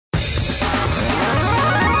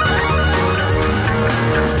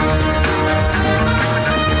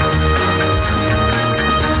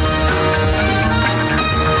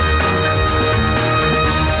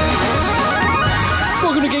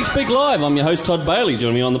Live. I'm your host, Todd Bailey.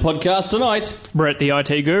 Joining me on the podcast tonight, Brett, the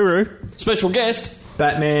IT guru. Special guest,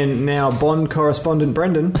 Batman, now Bond correspondent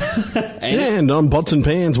Brendan. And on Pots and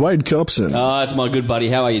Pans, Wade Copson. it's my good buddy.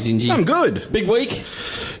 How are you, Dingy? I'm good. Big week?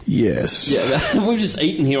 Yes. Yeah, we've just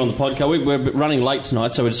eaten here on the podcast. We're running late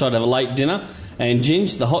tonight, so we decided to have a late dinner. And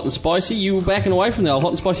Ginge, the hot and spicy, you were backing away from the old hot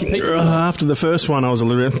and spicy pizza. After the first one, I was a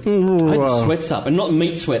little bit... I had the sweats up, and not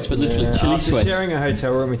meat sweats, but literally chili After sweats. sharing a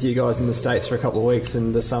hotel room with you guys in the States for a couple of weeks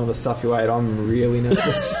and some of the stuff you ate, I'm really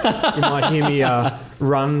nervous. You might hear me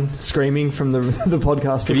run screaming from the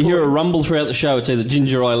podcast. If you hear a rumble throughout the show, it's either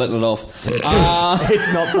Ginger or I letting it off.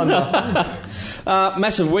 It's not thunder.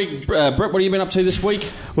 Massive week. Brett, what have you been up to this week?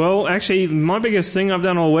 Well, actually, my biggest thing I've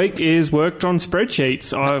done all week is worked on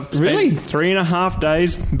spreadsheets. I've spent Really? 3.5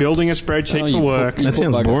 days building a spreadsheet for work. That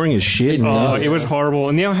sounds boring as shit. It was horrible.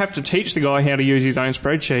 And now I have to teach the guy how to use his own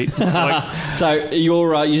spreadsheet. It's like, So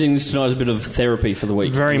you're using this tonight as a bit of therapy for the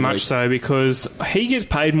week? very much so, because he gets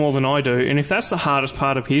paid more than I do. And if that's the hardest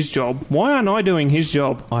part of his job, why aren't I doing his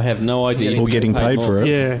job? I have no idea. Or getting paid more. for it.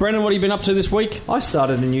 Yeah. Brendan, what have you been up to this week? I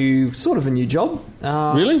started a new job.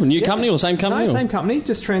 Really? A new company or same company? No, or? same company.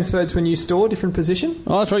 Just transferred to a new store, different position.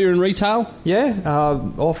 Oh, that's right, you're in retail? Yeah,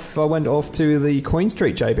 I went off to the Queen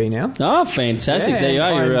Street JB now. Oh, fantastic. Yeah, There you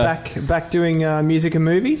are. I'm You're, back doing music and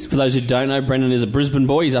movies. for those who don't know, Brendan is a Brisbane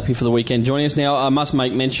boy. He's up here for the weekend joining us. Now, I must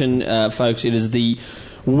make mention, folks, it is the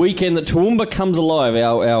weekend that Toowoomba comes alive,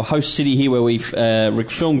 our host city here where we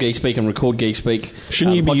film Geek Speak and record Geek Speak.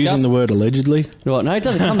 Shouldn't you be using the word allegedly? Right, no, it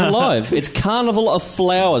doesn't. It comes alive. It's Carnival of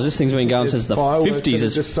Flowers. This thing's been going since the Fireworks 50s. that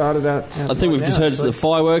have just started out. I think we've just heard the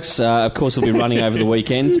fireworks. Of course, it'll be running over the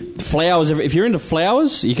weekend. Flowers. If you're into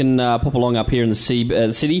flowers, you can pop along up here in the city,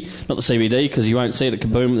 not the CBD, because you won't see it at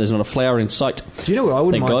Kaboom. There's not a flower in sight. Do you know what I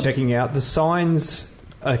wouldn't Thank mind God. checking out? The signs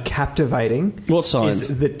are captivating. What signs?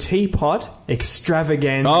 Is the Teapot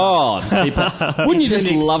Extravaganza. Oh, teapot. Wouldn't you It's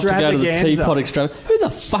just an love to go to the extravaganza. teapot extravaganza? Who the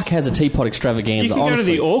fuck has a teapot You extravaganza, can go to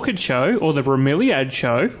honestly? the Orchid Show or the Bromeliad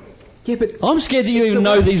Show. Yeah, but I'm scared that you it's even the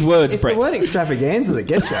know word- these words, it's Brett. the word extravaganza that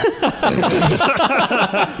gets you.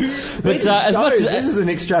 But as much as... This is an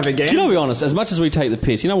extravaganza. You know, to be honest, as much as we take the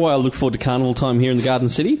piss, you know why I look forward to carnival time here in the Garden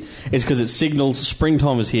City? It's because it signals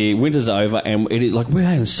springtime is here, winter's over, and it is like we're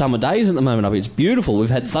having summer days at the moment up here. It's beautiful. We've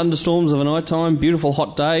had thunderstorms of a night time, beautiful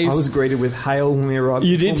hot days. I was greeted with hail when we arrived.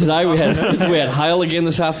 You did today. We had hail again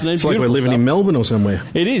this afternoon. It's like we're Beautiful living in stuff. Melbourne or somewhere.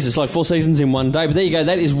 It is. It's like 4 seasons in one day. But there you go.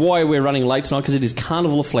 That is why we're running late tonight, because it is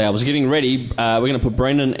Carnival of Flowers. We're getting ready. We're going to put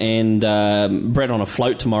Brendan and Brett on a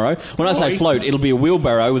float tomorrow. When I say Right. float, it'll be a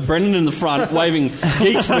wheelbarrow with Brendan in the front waving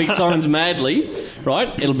Geek Speak signs madly. Right?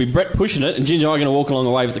 It'll be Brett pushing it, and Ginger and I are going to walk along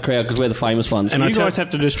and wave at the crowd because we're the famous ones. And You I tell- guys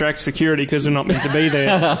have to distract security because they're not meant to be there.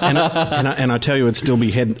 and I tell you, it'd still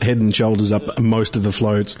be head and shoulders up most of the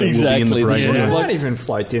floats that will be in Exactly. the parade. Yeah. There Like- aren't even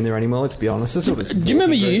floats in there anymore, let's be honest. That's what it's Do you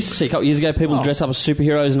remember you used to see a couple of years ago people dress up as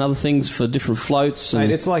superheroes and other things for different floats? And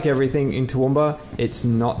Mate, it's like everything in Toowoomba. It's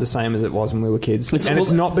not the same as it was when we were kids. It's- And well,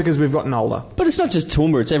 it's not because we've gotten older. But it's not just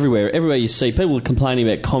Toowoomba, it's everywhere. Everywhere you see people are complaining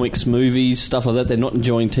about comics, movies, stuff like that. They're not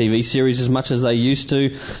enjoying TV series as much as they used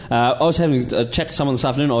to. I was having a chat to someone this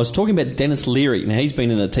afternoon. I was talking about Dennis Leary. Now, he's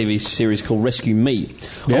been in a TV series called Rescue Me.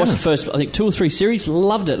 I watched the first, I think, 2 or 3 series,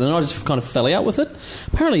 loved it, and I just kind of fell out with it.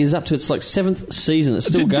 Apparently, it's up to its like 7th season. It's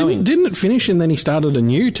still going. Didn't it finish and then he started a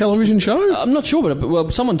new television show? I'm not sure, but well,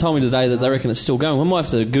 someone told me today that they reckon it's still going. I might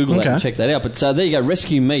have to Google that and Okay. check that out. But there you go,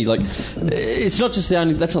 Rescue Me. Like, it's not just the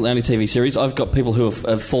only. That's not the only TV series. I've got people who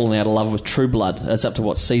have fallen out of love with True Blood. That's up to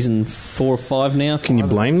what, season 4 or 5 now. Can you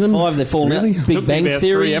blame them? 5. They've fallen Really? out. Big Took me Bang about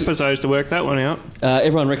Theory. 3 episodes to work that one out.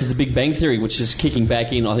 Everyone reckons the Big Bang Theory, which is kicking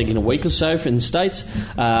back in, I think, in a week or so in the States.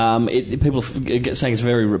 People get saying it's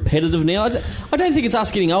very repetitive now. I don't think it's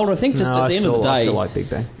us getting older. I think just at the end of the day. I still like Big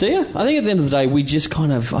Bang. Do you? I think at the end of the day, we just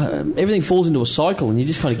kind of everything falls into a cycle, and you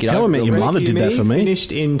just kind of get How I over Met it. Your Mother Rescue did that for me.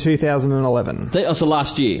 Finished in 2011. So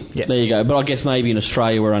last year. Yes. There you go. But I guess maybe in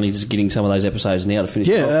Australia we're only just getting some of those episodes now to finish.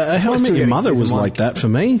 Yeah, off. How I still Met Your getting Mother season was 1. like that for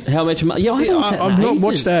me. How much? Yeah, I haven't seen that I've in not ages.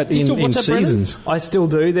 watched that Do you in still watch that, Brendan? seasons. I still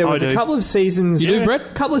do. There was I a do. couple of seasons. You do,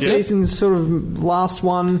 Brett? Couple of Yeah. seasons, sort of last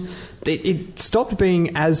one. It stopped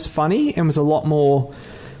being as funny and was a lot more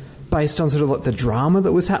based on sort of like the drama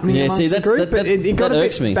that was happening Yeah, amongst see, the that- group. that- but it got that a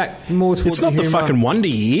irks bit me. back more towards It's not the humour. fucking Wonder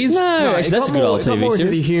Years. No, No, actually, it that's a got good more- old it got TV more into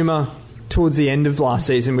the series. humour towards the end of last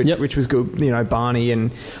season, which, Yep. which was good. You know, Barney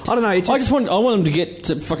and I don't know. It just, I want them to get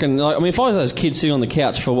to fucking. Like, I mean, if I was those kids sitting on the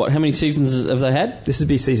couch for what? How many seasons have they had? this would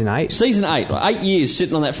be season 8. Season 8, 8 years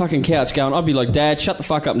sitting on that fucking couch going. I'd be like, Dad, shut the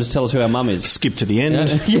fuck up and just tell us who our mum is. Skip to the end.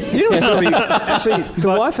 Yeah. Do you know what's really, actually, the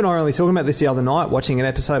wife and I were only talking about this the other night, watching an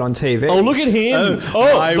episode on TV. Oh, look at him!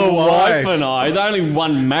 my the wife. wife and I. The only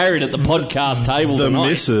one married at the podcast table The tonight.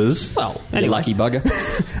 missus. Well, anyway. Lucky bugger.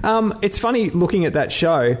 It's funny looking at that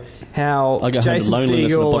show how I go home to Jason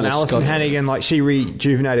loneliness and a Segel bottle and of Alison scotch. Hannigan, like she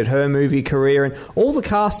rejuvenated her movie career, and all the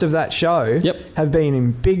cast of that show Yep. have been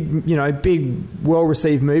in big,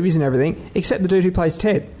 well-received movies and everything, except the dude who plays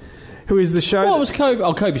Ted, who is the show. What was Kobe?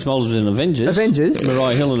 Oh, Kobe Smulders was in Avengers. Avengers.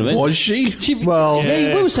 Mariah Hill in Avengers. Was she? Well-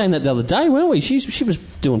 yeah, we were saying that the other day, weren't we? She was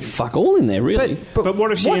doing fuck all in there, really. But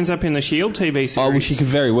what if she ends up in the Shield TV series? Oh, well, she could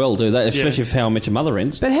very well do that, especially if How I Met Your Mother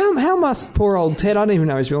ends. But how must poor old Ted, I don't even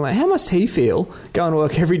know his real name, how must he feel going to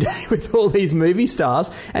work every day with all these movie stars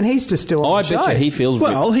and he's just still on I the show? bet you he feels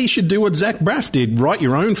Well, he should do what Zach Braff did. Write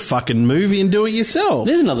your own fucking movie and do it yourself.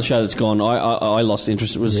 There's another show that's gone. I lost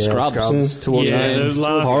interest. It was Scrubs. towards yeah, the end. the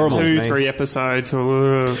last horrible. 2-3 episodes.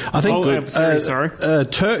 I think series, sorry.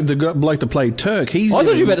 Turk, the bloke that played Turk, he's. I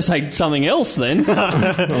thought you were about to say something else then.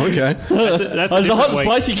 Oh, okay. That's Is the hottest week.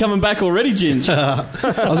 place you coming back already, Ginge?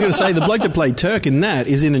 I was going to say the bloke that played Turk in that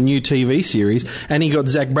is in a new TV series, and he got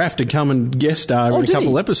Zach Braff to come and guest star in a did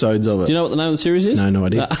couple he? episodes of it. Do you know what the name of the series is? No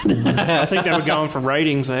idea. I think they were going for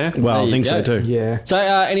ratings there. Well, There I you think so go. too. Yeah. So,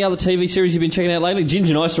 any other TV series you've been checking out lately? Ginge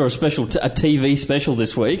and I saw a TV special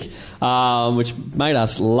this week, which made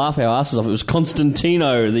us laugh our asses off. It was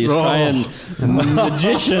Constantino, the Australian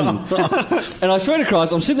magician. And I swear to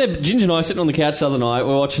Christ, I'm sitting there, Ginge and I sitting on the couch the other night,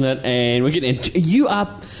 we're watching it, and we're getting. You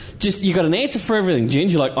got an answer for everything,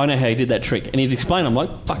 Ginge. You're like, I know how he did that trick, and he'd explain. I'm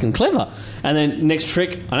like, fucking clever. And then next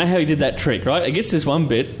trick, I know how he did that trick. Right? It gets to this one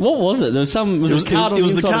bit. What was it? There was some. Was It was, a card it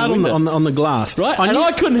was the inside card of the window. on the glass. Right, I and knew-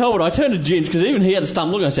 I couldn't help it. I turned to Ginge because even he had a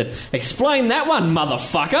stump look. And I said, "Explain that one,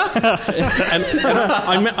 motherfucker."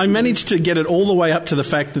 and I managed to get it all the way up to the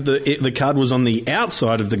fact that the card was on the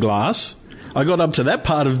outside of the glass. I got up to that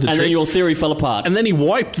part of the And trick. then your theory fell apart. And then he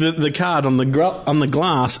wiped the card on the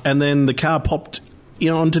glass, and then the card popped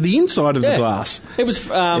onto the inside of the glass. It was.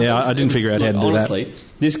 I didn't figure out how to do that. honestly,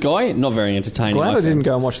 this guy not very entertaining. Glad I found. didn't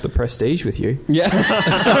go and watch The Prestige with you. Yeah.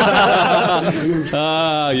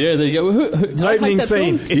 Yeah. There you go. Did I Opening hate that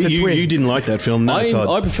scene. film? It's a twin. You didn't like that film, no, Todd.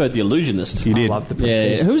 I preferred The Illusionist. You did. I love The Yeah.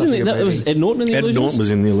 Prestige. Who was in Such a the? good That was movie. Ed Norton in The Ed Illusionist. Norton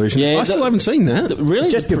was in The Illusionist. Yeah, I still haven't seen that. Really?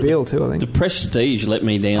 Jessica Biel too, I think. The Prestige let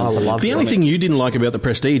me down. I love The only thing you didn't like about The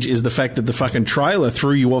Prestige is the fact that the fucking trailer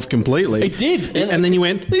threw you off completely. It did. And then you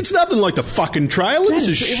went, it's nothing like the fucking trailer. This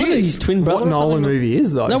is Wasn't it shit. his twin brother. What or Nolan something? movie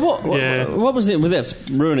is, though? No, what Yeah. was it? Without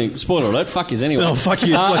ruining, spoiler alert. Fuck is anyway. Oh, fuck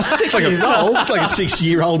you. It's like a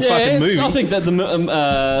 6-year-old fucking movie. I think that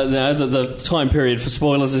the time period for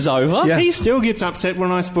spoilers is over. Yeah. He still gets upset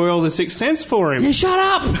when I spoil The Sixth Sense for him. Yeah, shut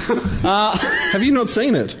up. Have you not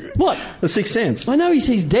seen it? What? The Sixth Sense. I know he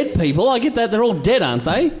sees dead people. I get that. They're all dead, aren't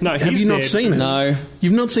they? No, he's Have you not dead. seen it? No.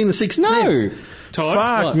 You've not seen The Sixth No. Sense? Todd,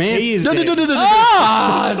 Fuck, What? man. He is No, no, dead. no, no, no, no.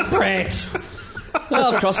 Ah, Brett.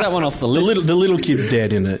 I'll cross that one off the list. The little kid's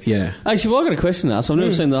dead in it, yeah. Actually, well, I've got a question to ask. I've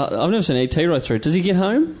never seen ET right through. Does he get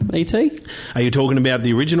home? ET? Are you talking about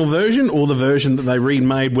the original version or the version that they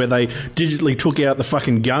remade where they digitally took out the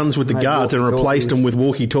fucking guns with the Made guards and replaced them with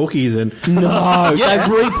walkie-talkies and... No, they've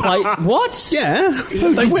replayed. What? Yeah.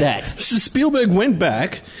 Who did that? So Spielberg went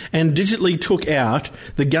back and digitally took out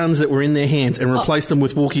the guns that were in their hands and replaced them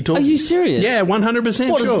with walkie-talkies. Are you serious? Yeah, 100%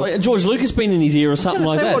 What sure. has George Lucas been in his ear or something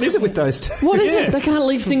like that? What is it with those two? What is Yeah. it? They can't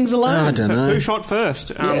leave things alone. I don't know. Who shot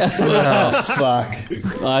first? Oh, fuck.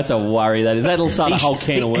 Oh, that's a worry. That'll start a whole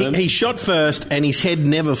can of worms. He shot first and his head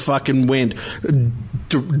never fucking went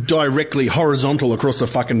directly horizontal across the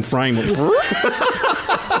fucking frame.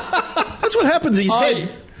 That's what happens. His head...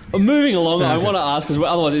 Moving along, I want to ask, because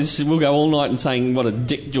otherwise we'll go all night and saying what a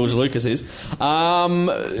dick George Lucas is.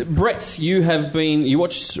 Brett, you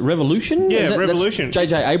watched Revolution? Yeah, Is that- that's Revolution.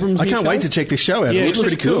 J.J. Abrams' I new can't show? wait to check this show out. Yeah, It looks it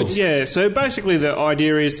pretty cool. good. Yeah, so basically the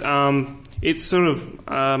idea is it's sort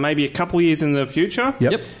of maybe a couple years in the future.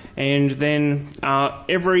 Yep. Yep. And then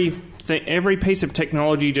every piece of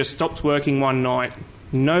technology just stops working one night.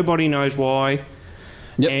 Nobody knows why.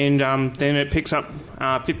 Yep. And then it picks up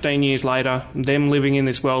 15 years later, them living in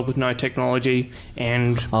this world with no technology.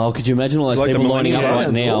 And Oh, could you imagine all those It's like people the lining up millennium.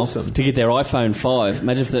 right Sounds now awesome. to get their iPhone 5?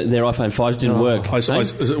 Imagine if their iPhone 5s didn't work. I saw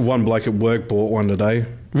one bloke at work bought one today.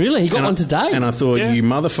 Really? He got And one I- today? And I thought, Yeah. you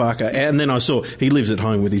motherfucker. And then I saw he lives at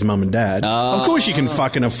home with his mum and dad. Of course you can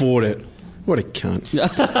fucking afford it. What a cunt.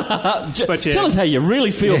 But yeah. Tell us how you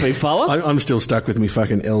really feel, big fella. I'm still stuck with my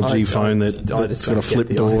fucking LG phone that's just got a don't flip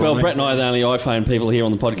get the door. Well, on it. Brett and I are the only iPhone people here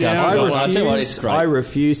on the podcast. Yeah, I tell you what, it's great. I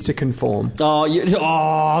refuse to conform. Oh,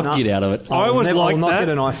 get out of it. I was I like will not that. get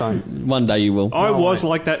an iPhone. One day you will. I was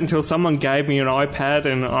like that until someone gave me an iPad,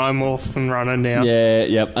 and I'm off and running now. Yeah,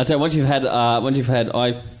 yep. I tell you, once you've had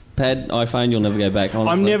iPad, iPhone, you'll never go back.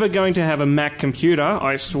 Honestly. I'm never going to have a Mac computer.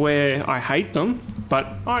 I swear I hate them, but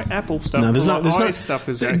Apple stuff, No, there's no stuff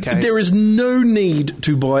is okay. There is no need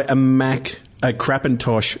to buy a Mac, a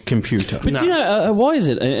Crapintosh computer. But No. you know, why is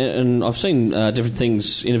it? And I've seen different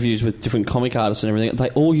things, interviews with different comic artists and everything. They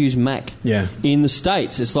all use Mac. Yeah. In the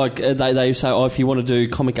States, it's like they say, if you want to do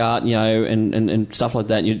comic art, and stuff like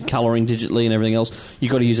that, and you're colouring digitally and everything else, you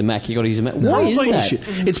got to use a Mac. You got to use a Mac. Why is that?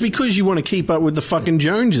 Bullshit. It's because you want to keep up with the fucking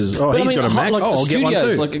Joneses. Oh, But he's got a Mac. Like I'll get one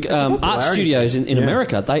studios, too. like art studios in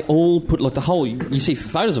America, they all put like the whole. You see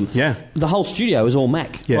photos of them. Yeah. The whole studio is all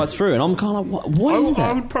Mac Yeah. right through, and I'm kind of like, what is I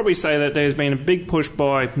that? would probably say that there's been a big push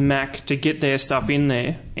by Mac to get their stuff in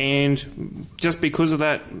there, and just because of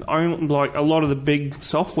that, like a lot of the big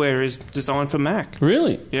software is designed for Mac.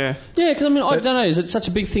 Really? Yeah. Yeah, because I mean, I don't know. Is it such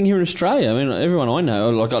a big thing here in Australia? I mean, everyone I know,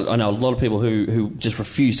 like I know a lot of people who just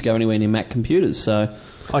refuse to go anywhere near Mac computers. So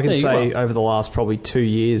I can there you say go. over the last probably 2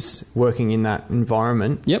 years working in that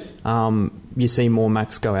environment, Yep. You see more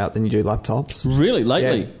Macs go out than you do laptops. Really,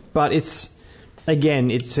 lately, Yeah. But it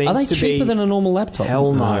seems are they to cheaper be than a normal laptop?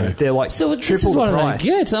 hell no. No. They're like So this triple is what the I price.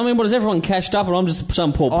 don't get. I mean, what is everyone cashed up, and I'm just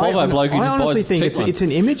some poor povo bloke who I just honestly buys think cheap it's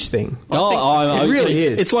an image thing. I it really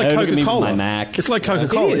is. It's like Look at me with Coca-Cola. my Mac. It's like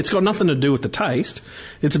Coca-Cola. It is. It's got nothing to do with the taste.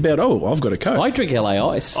 It's about, I've got a Coke. I drink LA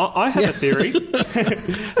Ice. I have a theory.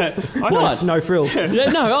 What? No frills.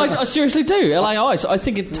 Yeah, no, I seriously do. LA Ice. I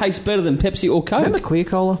think it tastes better than Pepsi or Coke. Remember Clear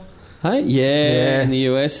Cola? Hey, yeah, in the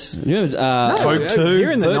US. You remember, Coke too. Here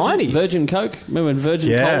in the Virgin, 90s. Virgin Coke. Remember Virgin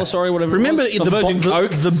Cola? Sorry, whatever. Remember it was. Virgin Coke.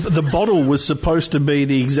 the bottle was supposed to be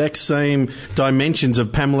the exact same dimensions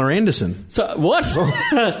of Pamela Anderson. So what?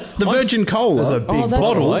 The Virgin Cola a big that's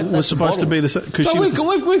bottle right, was that's the supposed to bottle. be the same. So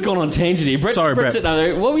we've gone on tangent here. Sorry, Brett. Sitting over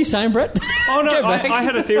there. What were you saying, Brett? Oh no, Go back. I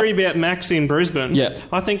had a theory about Macs in Brisbane. Yeah.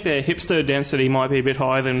 I think their hipster density might be a bit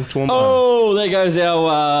higher than Toowoomba. Oh, there goes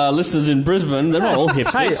our listeners in Brisbane. They're not all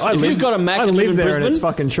hipsters. Hey, If you've got a Mac I and live live in there, and it's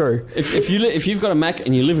Brisbane, fucking true. if you've got a Mac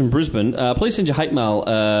and you live in Brisbane, please send your hate mail.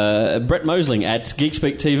 Brett Mosling at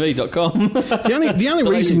geekspeaktv.com. The only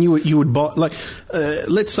reason you would buy, like,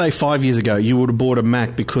 let's say 5 years ago, you would have bought a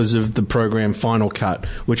Mac because of the program Final Cut,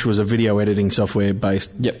 which was a video editing software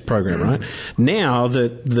based program, right? Now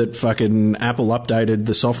that fucking Apple updated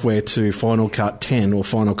the software to Final Cut 10 or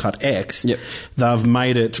Final Cut X, they've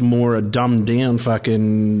made it more a dumbed down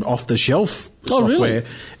fucking off the shelf software,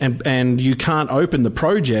 really? and you can't open the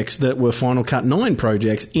projects that were Final Cut 9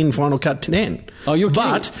 projects in Final Cut 10. Oh, you're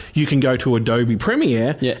kidding. But you can go to Adobe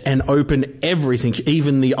Premiere and open everything,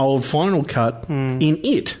 even the old Final Cut, in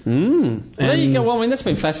it. Well, there you go. Well, I mean, that's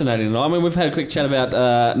been fascinating. I mean, we've had a quick chat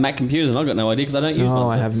about Mac computers, and I've got no idea because I don't use one. Oh,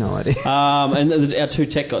 so. I have no idea. And our two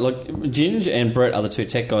tech guys, like Ginge and Brett, are the two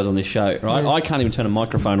tech guys on this show, right? I can't even turn a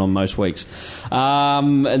microphone on most weeks,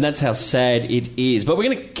 and that's how sad it is. But we're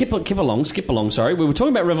going to skip along. Sorry, we were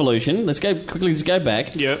talking about Revolution. Let's go quickly. Let's go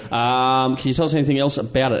back. Yep. Can you tell us anything else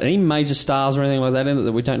about it? Any major stars or anything like that in it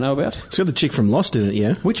that we don't know about? It's got the chick from Lost in it,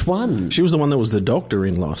 yeah? Which one? She was the one that was the doctor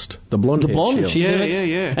in Lost. The blonde She's in it.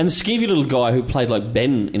 Yeah. And the skeevy little guy who played like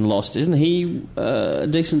Ben in Lost, isn't he a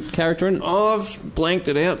decent character in it? I've blanked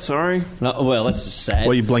it out. Sorry. No, well, that's sad.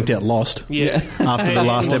 Well, you blanked out Lost Yeah. after the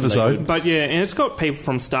last episode. But yeah, and it's got people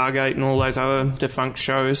from Stargate and all those other defunct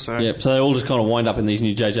shows. So. Yeah, so they all just kind of wind up in these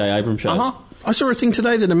new J.J. Abrams shows. Uh-huh. I saw a thing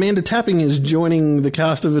today that Amanda Tapping is joining the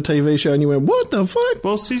cast of a TV show, and you went, what the fuck?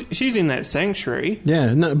 Well, she's in that Sanctuary.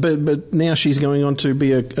 Yeah, no, but now she's going on to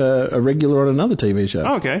be a regular on another TV show.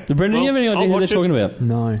 Oh, okay. Brendan, do you have any idea who they're talking about?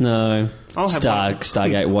 No. No. I'll have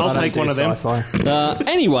Stargate. What? I'll take one of them. Sci-fi.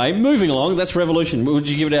 Anyway, moving along. That's Revolution. What would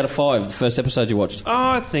you give it out of 5? The first episode you watched.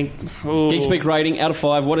 I think. Geek Speak rating out of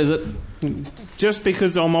 5. What is it? Just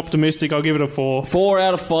because I'm optimistic, I'll give it a 4. 4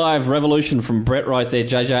 out of 5. Revolution from Brett right there.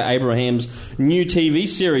 J.J. Abrams' new TV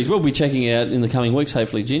series. We'll be checking it out in the coming weeks,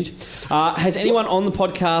 hopefully, Ginge. Has anyone on the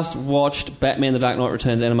podcast watched Batman: The Dark Knight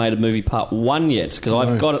Returns animated movie Part 1 yet? Because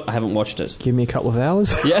I've got it. I haven't watched it. Give me a couple of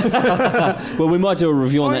hours. Yeah. Well, we might do a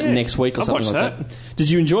review on that yeah. next week or I've something like watched that. Did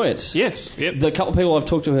you enjoy it? Yes. Yep. The couple of people I've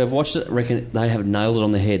talked to who have watched it reckon they have nailed it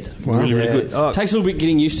on the head. Really, really Yeah. good. Oh. Takes a little bit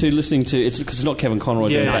getting used to listening to it because it's not Kevin Conroy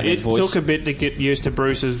doing Yeah, Batman's it voice. took a bit to get used to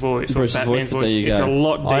Bruce's voice. Bruce's or Batman's voice, but there you It's go. a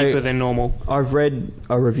lot deeper than normal. I've read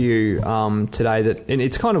a review today that, and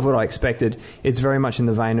it's kind of what I expected. It's very much in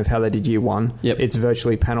the vein of how they did Year One. Yep. It's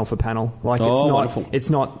virtually panel for panel. Like wonderful. it's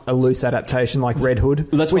not a loose adaptation like Red Hood,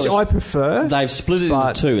 That's which why I prefer. They've split it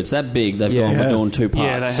into two. It's that big. They've gone by doing two parts.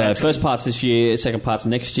 Yeah, they so have. first part's this year, second part's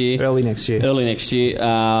next year. Early next year.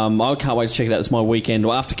 I can't wait to check it out. It's my weekend.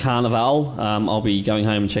 Well, after Carnival, I'll be going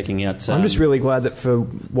home and checking out. I'm just really glad that for,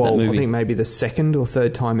 well, that movie. I think maybe the second or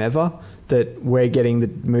third time ever that we're getting the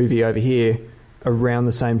movie over here around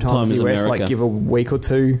the same time as the US, America. like give a week or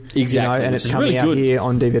two, Exactly, and which it's is coming really out good. here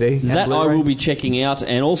on DVD. and That I Blu-ray. will be checking out,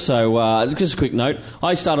 and also just a quick note: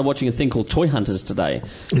 I started watching a thing called Toy Hunters today.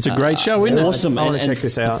 It's a great show, isn't it? Awesome! I wanna And check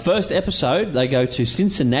this out. The first episode, they go to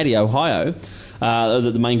Cincinnati, Ohio.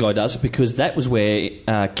 That the main guy does, because that was where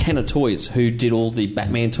Kenner Toys, who did all the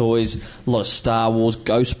Batman toys, a lot of Star Wars,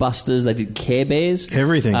 Ghostbusters, they did Care Bears,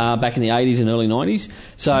 Everything. back in the 80s and early 90s.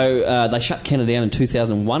 So they shut Kenner down in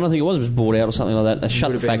 2001, I think it was bought out or something like that. They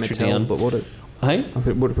shut Would the have been factory Mattel down. that bought it. Hey?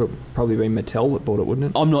 It would have probably been Mattel that bought it,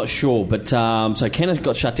 wouldn't it? I'm not sure, but so Kenner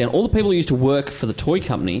got shut down. All the people who used to work for the toy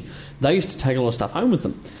company, they used to take a lot of stuff home with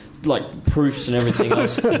them, like proofs and everything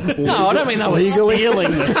else. No, I don't mean they were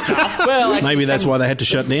stealing the stuff. Well, actually, Maybe that's why they had to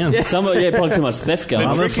shut down. probably too much theft going The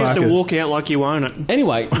on. trick is to Motherfuckers. walk out like you own it.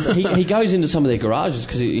 Anyway, he goes into some of their garages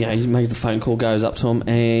because he makes the phone call, goes up to them,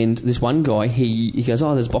 and this one guy, he goes,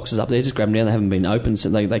 oh, there's boxes up there, just grab them down, they haven't been opened, so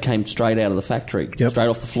they came straight out of the factory, Yep. straight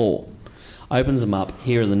off the floor. Opens them up,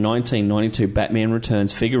 here are the 1992 Batman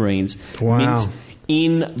Returns figurines. Wow. Mint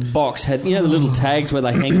in box. Had, the little tags where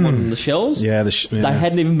they hang them on the shelves? Yeah, They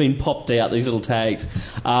hadn't even been popped out, these little tags.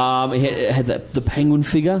 It had the penguin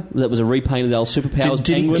figure that was a repaint of the old Superpowers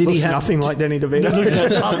Did he- penguin. did he Looks have- nothing like Danny DeVito.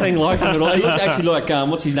 Nothing like him at all. He looks actually like,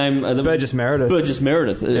 what's his name? Burgess Meredith. Burgess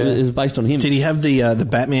Meredith. It was based on him. Did he have the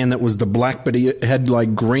Batman that was the black, but he had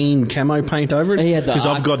like green camo paint over it? He had the Because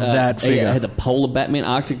I've got that He figure. had the polar Batman,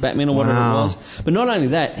 Arctic Batman, or whatever Wow. it was. But not only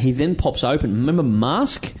that, he then pops open. Remember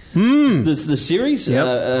Mask? The series?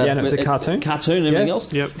 Yep. Yeah, no, the cartoon. Cartoon and everything Yeah.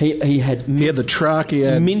 else? Yep. He had He had the truck. He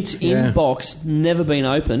had mint in box, never been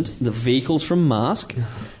opened. The vehicles from Mask.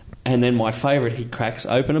 And then my favourite, he cracks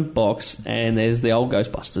open a box and there's the old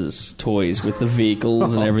Ghostbusters toys with the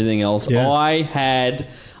vehicles and everything else. Yeah. I had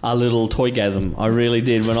a little toygasm. I really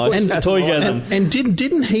did when I was toygasm. And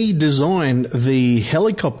didn't he design the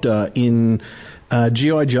helicopter in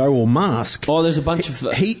G.I. Joe or Mask? Oh, there's a bunch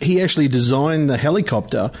of... He actually designed the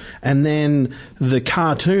helicopter, and then the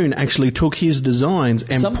cartoon actually took his designs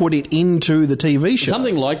and put it into the TV show.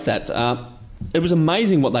 Something like that. It was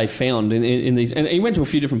amazing what they found in these. And he went to a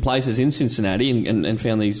few different places in Cincinnati and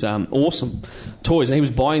found these awesome toys. And he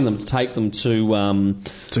was buying them to take them to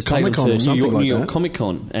Comic-Con or something like New York that. Comic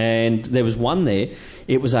Con. And there was one there.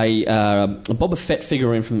 It was a Boba Fett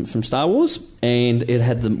figurine from Star Wars, and it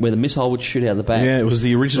had where the missile would shoot out of the back. Yeah, it was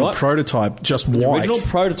the original Right. prototype, just The white. original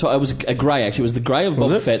prototype, it was a grey actually. It was the grey of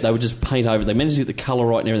Was Boba it? Fett. They would just paint over. They managed to get the colour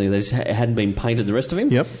right and everything. They just hadn't been painted the rest of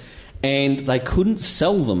him. Yep. And they couldn't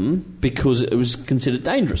sell them because it was considered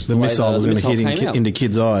dangerous. The way missile was going to hit came out. into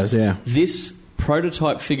kids' eyes, yeah. This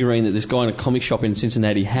prototype figurine that this guy in a comic shop in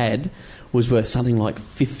Cincinnati had was worth something like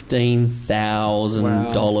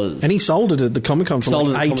 $15,000. And he sold it at the Comic-Con for Sold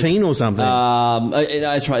like it at 18 or something.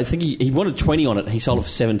 That's right. I think he wanted 20 on it. He sold it for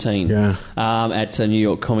 17 Yeah. at New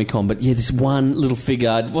York Comic Con. But yeah, this one little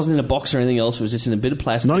figure, it wasn't in a box or anything else. It was just in a bit of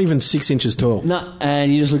plastic. Not even 6 inches tall. No,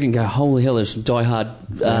 and you just look and go, holy hell, there's some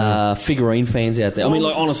diehard figurine fans out there. I mean,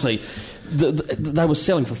 like, honestly, they were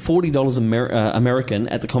selling for $40 American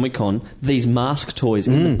at the Comic Con these Mask toys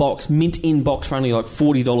in the box, mint in box for only like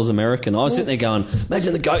 $40 American. I was sitting there going,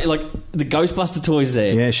 imagine the Ghostbuster toys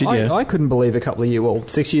there. Yeah, shit, yeah. I couldn't believe a couple of years, well,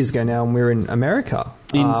 6 years ago now, and we were in America.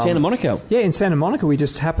 In Santa Monica. Yeah, in Santa Monica, we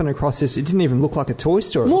just happened across this. It didn't even look like a toy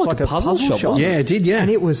store. It More looked like a puzzle shop, wasn't Yeah, it did, yeah. And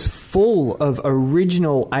it was full of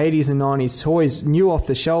original 80s and 90s toys, new off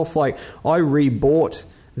the shelf. Like, I rebought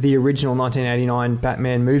the original 1989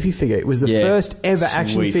 Batman movie figure. It was the Yeah. first ever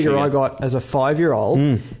action Sweet figure I figure. got as a 5-year-old.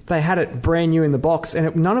 They had it brand new in the box,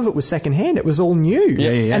 and none of it was secondhand. It was all new.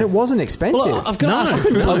 yeah. And it wasn't expensive. Well, I've got to ask,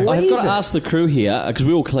 couldn't I've got believe to it. ask the crew here, because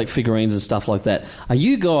we all collect figurines and stuff like that. Are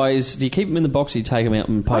you guys, do you keep them in the box or do you take them out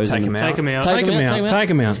and pose take them? them out. Take them out. Take 'em out. Take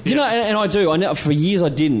 'em out. You know, and I do. I know for years I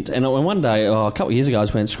didn't. And one day, a couple of years ago, I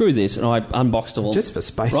just went, screw this, and I unboxed them all. Just for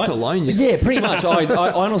space Right? alone. You Yeah, pretty much. I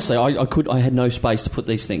honestly, I had no space to put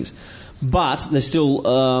these things. But there's still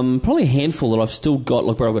probably a handful that I've still got,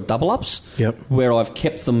 like where I've got double ups. Yep. Where I've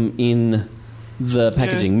kept them in the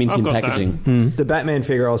packaging, mint I've in got packaging. The Batman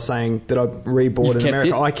figure I was saying that I rebought You've in kept America,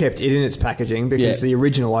 it? I kept it in its packaging because Yeah. the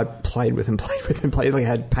original I played with. Like, it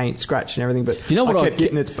had paint, scratch, and everything. But Do you know what I kept I'd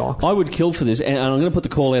it in its box. I would kill for this, and I'm going to put the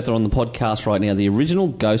call out there on the podcast right now. The original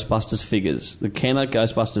Ghostbusters figures, the Kenner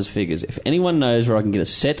Ghostbusters figures. If anyone knows where I can get a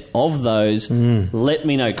set of those, let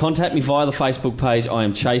me know. Contact me via the Facebook page. I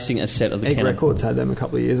am chasing a set of the Egg Kenner. Records had them a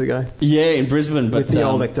couple of years ago. Yeah, in Brisbane, but With the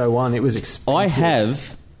old Ecto one, it was expensive. I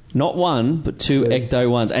have not one, but two Ecto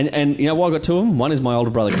ones. And you know why I got two of them? One is my older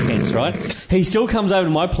brother, Kent's, right? He still comes over to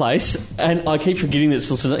my place, and I keep forgetting that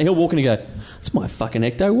it's still... He'll walk in and go, it's my fucking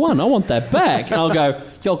Ecto one. I want that back. And I'll go,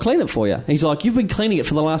 yeah, I'll clean it for you. He's like, you've been cleaning it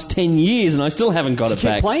for the last 10 years, and I still haven't got it Keep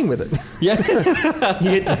back. playing with it. Yeah.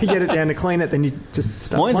 You get it down to clean it, then you just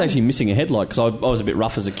start Mine's playing. actually missing a headlight because I was a bit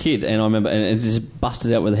rough as a kid, and I remember and it just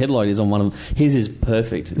busted out where the headlight is on one of them. His is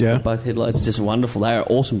perfect. It's got both headlights. It's just wonderful. They are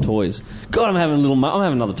awesome toys. God, I'm having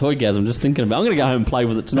another toy gasm just thinking about. I'm going to go home and play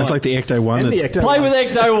with it tonight. That's like the Ecto one. And the That's, Ecto play one. with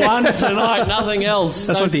Ecto one tonight. Nothing else.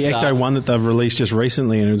 that's No like the stuff. Ecto one that they've released just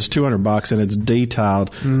recently, and it's $200, and it's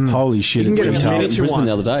detailed. Holy shit! You can it's get a detailed. miniature Brisbane one.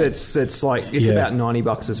 the other day. It's like it's Yeah. about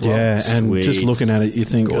 $90 as well. Yeah, and Sweet. just looking at it, you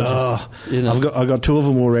think, oh, Isn't it? I got two of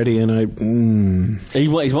them already, and He's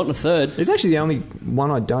wanting a third. It's actually the only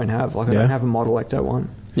one I don't have. Like I Yeah. don't have a model Ecto one.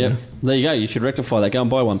 Yep. There you go. You should rectify that. Go and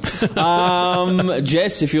buy one.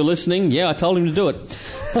 Jess, if you're listening, I told him to do it.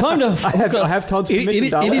 Time to... I have Todd's permission,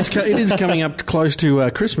 darling. it is coming up close to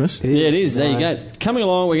Christmas. Yeah, it is. There you go. Coming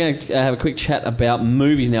along, we're going to have a quick chat about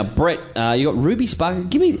movies now. Brett, you got Ruby Sparks.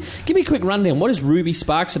 Give me a quick rundown. What is Ruby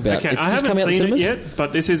Sparks about? Okay, It's I just haven't come out in seen it cinemas? yet,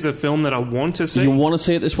 but this is a film that I want to see. You want to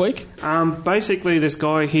see it this week? Basically, this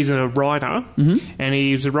guy, he's a writer, and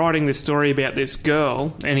he's writing this story about this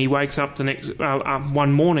girl, and he wakes up the next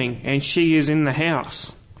one morning, and she is in the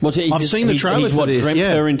house. I've seen the trailer he's for what, this, dreamt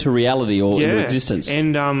yeah. her into reality or into existence.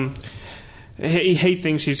 And he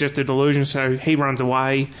thinks she's just a delusion, so he runs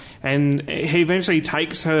away, and he eventually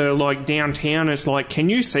takes her like downtown. It's like, can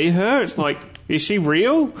you see her? It's like, is she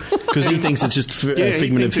real? Because he thinks it's just Yeah, a he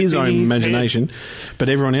figment of thinks his it's in own his imagination, but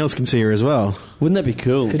everyone else can see her as well. Wouldn't that be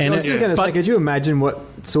cool? I was just going to say, could you imagine what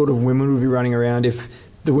sort of women would be running around if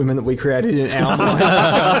the women that we created in our minds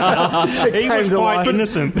He was came to quite life?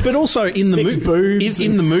 innocent. But also in the Six boobs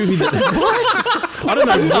in the movie that I don't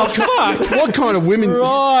know what kind of women.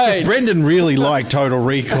 Right. Brendan really liked Total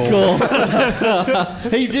Recall.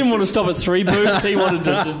 He didn't want to stop at 3 boobs. He wanted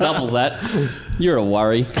to just double that. You're a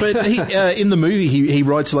worry. But he, in the movie, he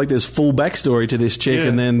writes like this full backstory to this chick, Yeah.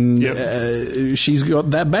 and then Yep. she's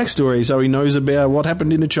got that backstory, so he knows about what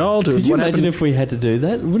happened in her childhood. Could you what imagine happened- if we had to do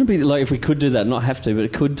that? Wouldn't it be like if we could do that, not have to,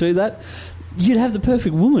 but could do that? You'd have the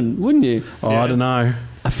perfect woman, wouldn't you? Oh, I don't know.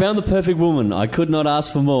 I found the perfect woman. I could not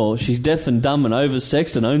ask for more. She's deaf and dumb and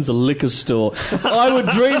oversexed and owns a liquor store. I would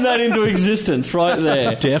dream that into existence right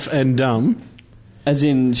there. Deaf and dumb. As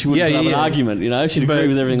in, she wouldn't Yeah, have yeah, an yeah. argument, you know? She'd But- agree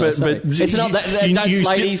with everything I but- say. but It's not that, you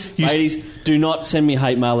ladies, still- ladies, do not send me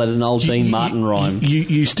hate mail. That is an old Dean Martin rhyme.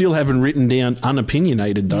 You still haven't written down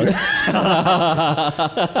unopinionated, though.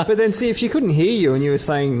 But then, see, if she couldn't hear you and you were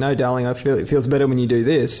saying, "No, darling, I feel it feels better when you do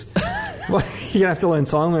this," well, you're gonna have to learn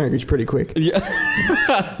sign language pretty quick.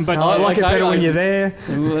 But I like it okay, better when you're there.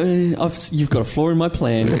 You've got a flaw in my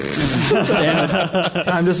plan. Damn it.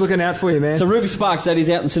 I'm just looking out for you, man. So Ruby Sparks, that is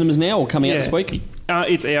out in cinemas now or coming out Yeah. this week?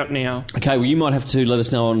 It's out now. Okay, well, you might have to let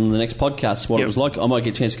us know on the next podcast what it Yep. was like. I might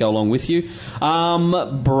get a chance to go along with you.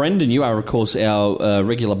 Brendan, you are, of course, our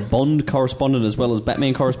regular Bond correspondent as well as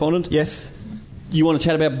Batman correspondent. Yes. You want to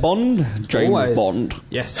chat about Bond? James Always. Bond.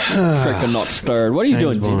 Yes. Trick or not stirred. What are you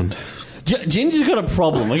James doing, Bond. Ginger's got a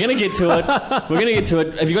problem. We're going to get to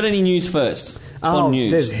it. Have you got any news first? Bond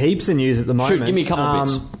news. There's heaps of news at the moment. give me a couple of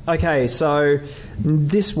bits. Okay, so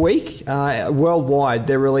this week, worldwide,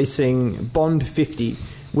 they're releasing Bond 50,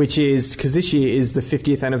 which is, because this year is the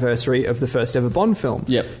 50th anniversary of the first ever Bond film.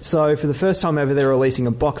 Yep. So for the first time ever, they're releasing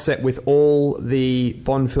a box set with all the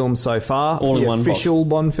Bond films so far, All in the one official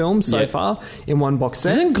Bond films so Yep. far, in one box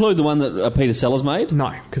Does set. it include the one that Peter Sellers made?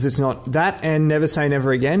 No, because it's not. That and Never Say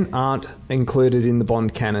Never Again aren't included in the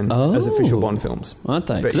Bond canon as Oh. official Bond films. Aren't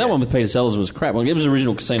they? But Because that yeah. one with Peter Sellers was crap. Well, it was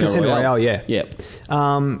original Casino Royale, yeah. Yeah.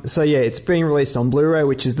 So yeah, it's being released on Blu-ray,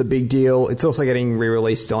 which is the big deal. It's also getting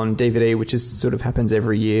re-released on DVD, which is sort of happens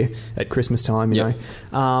every year at Christmas time, you Yep.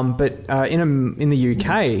 know. But in the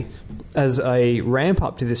UK, as a ramp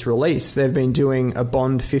up to this release, they've been doing a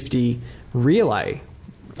Bond 50 relay.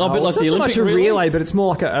 Oh, a bit like it's the not so Olympic much a relay? relay, but it's more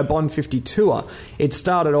like a Bond 50 tour. It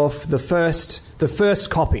started off the first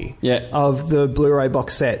copy Yeah. of the Blu-ray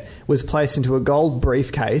box set was placed into a gold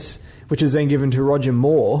briefcase which was then given to Roger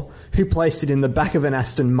Moore, who placed it in the back of an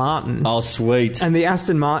Aston Martin. Oh, sweet. And the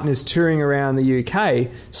Aston Martin is touring around the UK,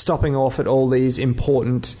 stopping off at all these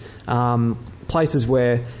important places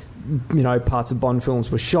where, you know, parts of Bond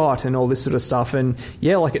films were shot and all this sort of stuff. And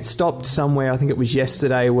yeah, like it stopped somewhere, I think it was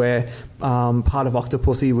yesterday, where part of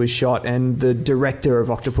Octopussy was shot and the director of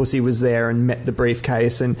Octopussy was there and met the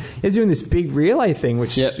briefcase. And they're doing this big relay thing,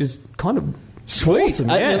 which is kind of sweet. awesome.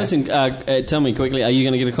 Now Yeah. listen, tell me quickly, are you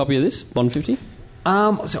going to get a copy of this, Bond 50?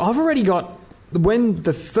 So I've already got... When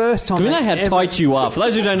the first time... Do you know how tight you are? For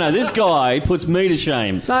those who don't know, this guy puts me to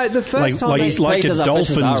shame. No, the first time... Like he's like a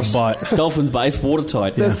dolphin's butt. Dolphin's butt. It's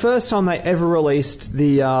watertight. The first time they ever released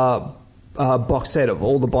the box set of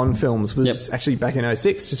all the Bond films was actually back in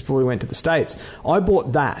 2006, just before we went to the States. I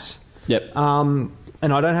bought that. Yep. And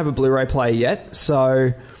I don't have a Blu-ray player yet,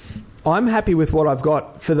 so I'm happy with what I've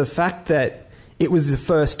got for the fact that it was the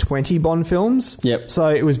first 20 Bond films. Yep. So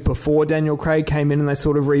it was before Daniel Craig came in and they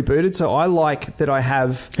sort of rebooted. So I like that I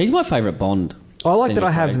have... He's my favourite Bond. I like Daniel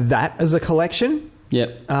that I Craig. have that as a collection.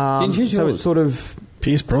 Yep. So it's sort of...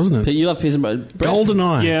 Pierce Brosnan. You love Pierce Brosnan.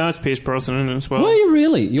 GoldenEye. Yeah, that's Pierce Brosnan as well. Were you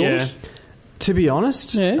really? Yours? Yeah. To be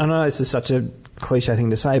honest, Yeah. I know this is such a cliche thing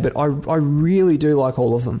to say, but I really do like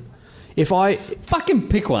all of them. If I... Fucking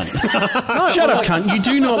pick one. Shut up, cunt. You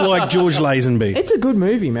do not like George Lazenby. It's a good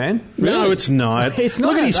movie, man. No, it's not. It's not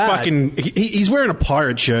Look at that his bad. fucking... He's wearing a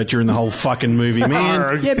pirate shirt during the whole fucking movie,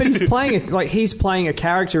 man. Yeah, but he's playing a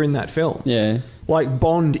character in that film. Yeah. Like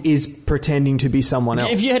Bond is pretending to be someone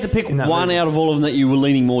else. If you had to pick in that one movie. out of all of them that you were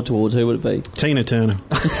leaning more towards, who would it be? Tina Turner.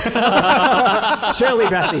 Shirley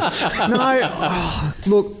Bassey. No,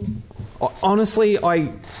 look, honestly,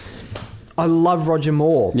 I love Roger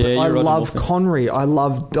Moore. Yeah, But you're I a Roger love Moore fan. Connery. I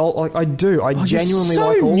love I do. I genuinely so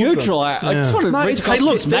like all neutral. of them. I just want to No, reach it's- across hey,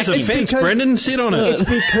 look, and smack There's a him. fence, because- Brendan. Sit on it. It's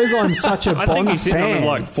because I'm such a I Bond think he's sitting fan. on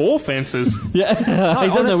like 4 fences. Yeah, he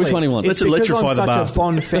doesn't know which one he wants. It's Let's because electrify I'm the such bath. a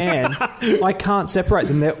Bond fan. I can't separate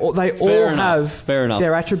them. They all Fair enough. have Fair enough.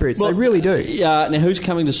 their attributes. Well, they really do. Now, who's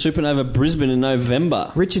coming to Supernova Brisbane in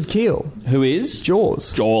November? Richard Keel, Who is?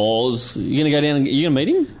 Jaws. Jaws. You going to go down and you going to meet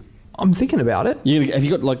him? I'm thinking about it. Have you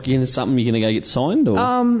got like something you're going to go get signed?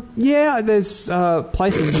 Or? Yeah, there's a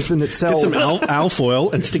place in Brisbane that Get sells... some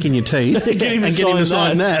alfoil and stick in your teeth and get him to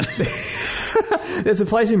sign that. There's a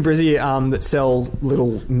place in Brizzy that sell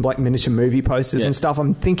little like miniature movie posters and stuff.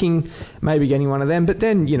 I'm thinking maybe getting one of them. But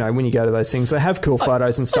then, you know, when you go to those things, they have cool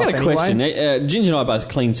photos and stuff I got a anyway. question. Ginger and I are both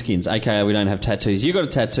clean skins, aka we don't have tattoos. You got a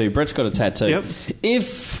tattoo. Brett's got a tattoo. Yep.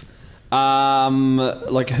 If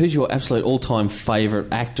like who's your absolute all-time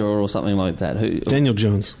favourite actor or something like that? Who? Daniel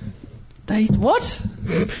Johns. What?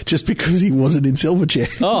 Just because he wasn't in Silverchair.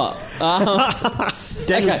 Oh,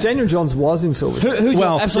 Daniel Johns was in Silverchair. Who's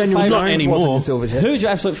Well, your absolute Daniel favourite? not Jones anymore. wasn't in Silverchair. Who's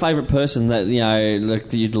your absolute favourite person that you know, like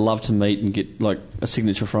that you'd love to meet and get like a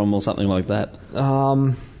signature from or something like that?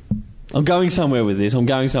 I'm going somewhere with this.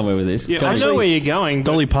 Yeah, Tell I me. know where you're going.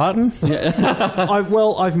 but- Dolly Parton?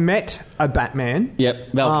 I've met a Batman. Yep,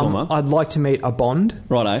 Val Kilmer. I'd like to meet a Bond.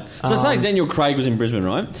 Righto. So say Daniel Craig was in Brisbane,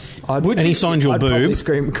 right? And he signed your I'd probably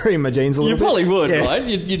boob. cream my jeans a little You bit. probably would, Yeah. right?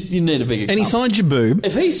 You need a bigger. And he cup. signed your boob.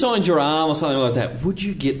 If he signed your arm or something like that, would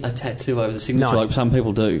you get a tattoo over the signature No. like some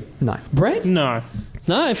people do? No. Brett? No.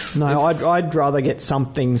 No. I'd rather get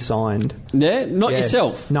something signed. Yeah, not Yeah.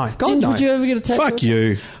 yourself. No. God, Ginge, no. would you ever get a tattoo? Fuck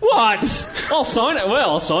you. What? I'll sign it. Well,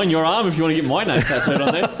 I'll sign your arm if you want to get my name tattooed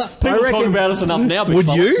on there. People reckon- talk about us enough now. big Would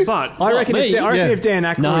fella. you? But I reckon, me? if Dan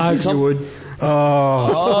Aykroyd No, did, you would.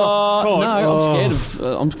 Oh, Todd. no, I'm scared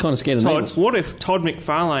of. I'm kind of scared of Todd, needles. what if Todd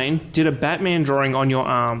McFarlane did a Batman drawing on your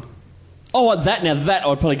arm? Oh, that now that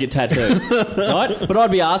I'd probably get tattooed, right? But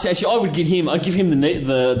I'd be asked. Actually, I would get him. I'd give him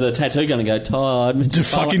the tattoo gun and go, Todd, Mr. To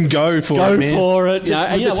fucking go for go it, man. for it. You know,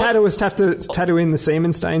 and Would you know the what? tattooist have to tattoo in the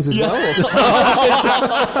semen stains as well? Or-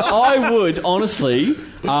 I would honestly.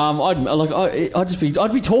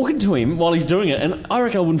 I'd be talking to him while he's doing it, and I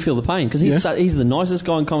reckon I wouldn't feel the pain because he's the nicest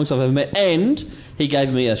guy in comics I've ever met, and he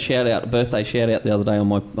gave me a birthday shout out the other day on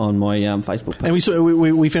my Facebook page.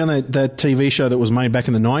 And we found that TV show that was made back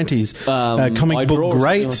in the 90s, Comic I Book Draw or something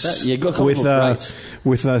Greats, like that. Yeah, got Comic Book Greats.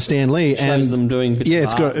 with Stan Lee. Shows them doing bits yeah, of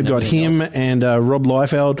it's art and got everything him else. and Rob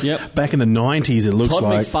Liefeld. Yep. Back in the 90s, it looks Todd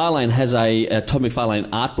like. McFarlane has a Todd McFarlane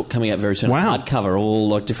art book coming out very soon. Wow. Hardcover, all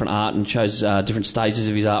like different art and shows different stages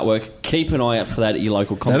of his artwork. Keep an eye out for that at your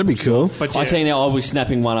local comic That'd be book store. cool. But I yeah. tell you now, I'll be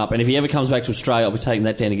snapping one up, and if he ever comes back to Australia, I'll be taking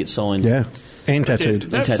that down to get signed. Yeah. And tattooed.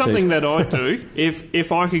 That's tattooed. something that I do.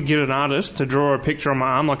 If I could get an artist to draw a picture on my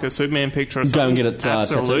arm, like a Superman picture or something, Go and get it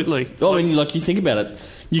absolutely. tattooed. Oh, I mean, like you think about it.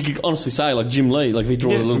 You could honestly say, like Jim Lee, like if he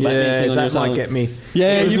draws a little Batman thing on you or that something. might get me.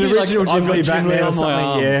 Yeah, it was you'd an be like, original I've Jim got Lee Jim Batman Lee or on my something.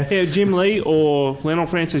 arm. Yeah. Jim Lee or Lionel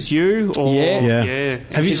Francis Yu or Yeah.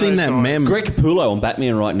 Have you seen that meme? Greg Capullo on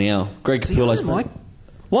Batman right now. Greg Capullo's...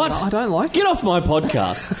 What? I don't like Get off my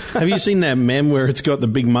podcast. Have you seen that meme where it's got the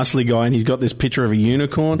big muscly guy and he's got this picture of a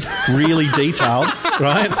unicorn, really detailed,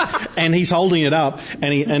 right? And he's holding it up,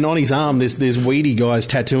 and on his arm there's Weedy guy's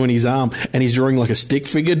tattoo on his arm, and he's drawing like a stick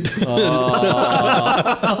figure. Don't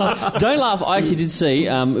laugh. I actually did see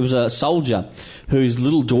it was a soldier whose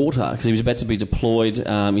little daughter, because he was about to be deployed,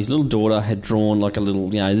 his little daughter had drawn like a little,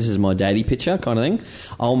 this is my daddy picture kind of thing.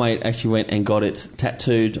 Old mate actually went and got it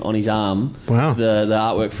tattooed on his arm. Wow. The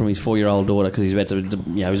artwork from his 4-year-old daughter, because he's about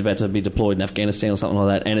to be deployed in Afghanistan or something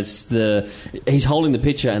like that. And it's he's holding the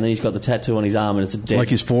picture, and then he's got the tattoo on his arm, and it's a dead, Like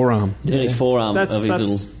his forearm. his forearm of his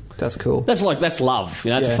little. That's cool. That's love.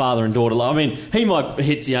 It's a father and daughter love. I mean, he might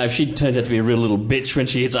hit, if she turns out to be a real little bitch when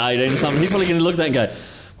she hits 18 or something, he's probably going to look at that and go,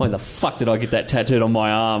 why the fuck did I get that tattooed on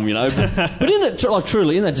my arm, But isn't it,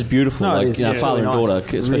 truly, isn't that just beautiful? No, it is. Father really and daughter,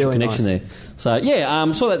 nice. special Really connection nice. there. So,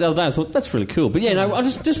 saw that the other day and thought, that's really cool. But I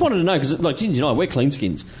just wanted to know, because like Ginger and I, we're clean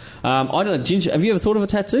skins. I don't know, Ginger, have you ever thought of a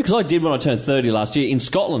tattoo? Because I did when I turned 30 last year in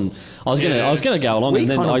Scotland. I was going to go along, We and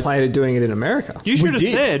then contemplated doing it in America. You should We have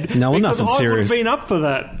did. said. No, because nothing I would serious. have been up for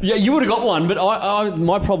that. Yeah, you would have got one, but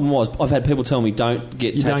my problem was I've had people tell me don't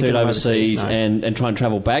get You don't tattooed get them overseas, overseas, no. and try and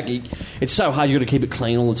travel back. It's so hard. You've got to keep it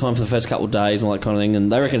clean all the time for the first couple of days and all that kind of thing.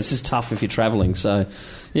 And they reckon it's just tough if you're travelling. So,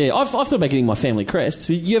 yeah, I've thought about getting my family crest.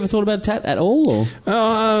 You ever thought about a tat at all? Or?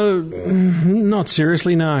 Not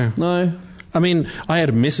seriously, no. No. I mean, I had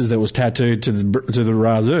a missus that was tattooed to the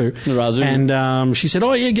Razoo. The Razoo. And she said,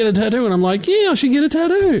 oh, yeah, get a tattoo. And I'm like, yeah, I should get a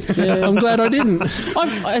tattoo. Yeah. I'm glad I didn't.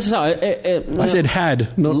 I said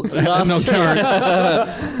had, not current. I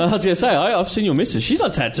was going to say, I've seen your missus. She's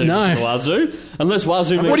not tattooed No. to Wazoo. Unless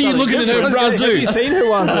Wazoo means What are you something looking at her different. Razoo? Have you seen who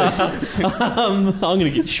was it? I'm going to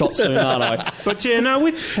get shot soon, aren't I? But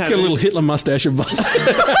with It's got a tattoos, little Hitler mustache above.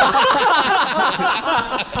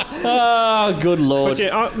 Oh, good Lord.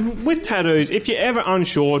 but with tattoos, if you're ever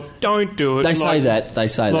unsure, don't do it. They say that. They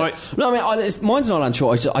say like- that. No, I mean, mine's not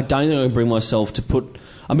unsure. I don't think I can bring myself to put...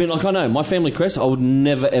 I mean, like, I know, my family crest, I would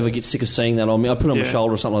never, ever get sick of seeing that on me. I put it on my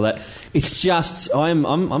shoulder or something like that. It's just, I'm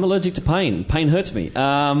allergic to pain. Pain hurts me.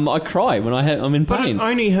 I cry when I'm in But pain. it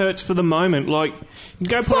only hurts for the moment. Like,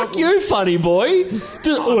 go Fuck you, funny boy. It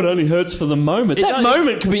only hurts for the moment. That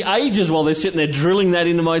moment could be ages while they're sitting there drilling that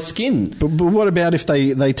into my skin. But what about if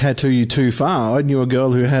they tattoo you too far? I knew a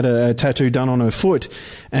girl who had a tattoo done on her foot,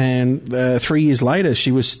 and 3 years later she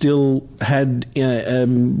was still had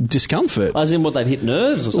discomfort. As in what, they'd hit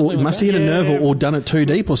nerves or Or something it must like have hit a Yeah. nerve or done it too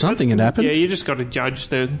deep or something had happened. Yeah, you just got to judge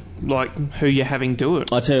who you're having do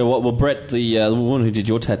it. I tell you what, well, Brett, the woman who did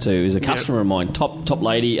your tattoo, is a customer of mine, top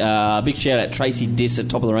lady. Big shout out, Tracy Diss at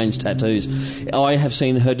Top of the Range Tattoos. I have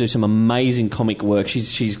seen her do some amazing comic work.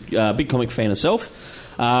 She's a big comic fan herself.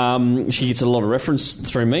 She gets a lot of reference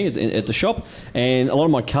through me at the shop, and a lot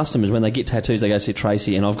of my customers, when they get tattoos, they go see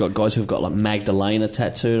Tracy, and I've got guys who've got like Magdalena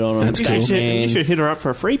tattooed on them. That's You cool. should hit her up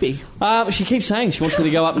for a freebie. She keeps saying she wants me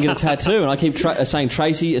to go up and get a tattoo, and I keep saying,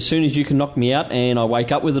 Tracy, as soon as you can knock me out and I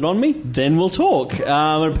wake up with it on me, then we'll talk.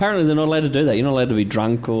 And apparently they're not allowed to do that. You're not allowed to be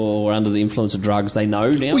drunk or under the influence of drugs. They know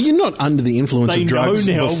now. Well, you're not under the influence They of drugs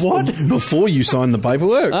know now, what? before you sign the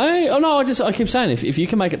paperwork. I keep saying, if you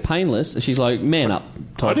can make it painless, she's like, man up.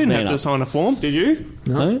 Todd, I didn't man have to up. sign a form, did you?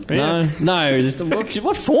 No. Yeah.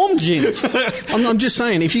 What form, Jim? I'm just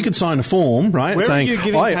saying, if you could sign a form, right? Where are saying, you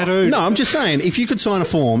giving tattoos? No, I'm just saying, if you could sign a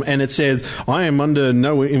form and it says, I am under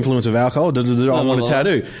no influence of alcohol, I want a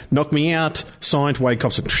tattoo. Knock me out, signed, Wade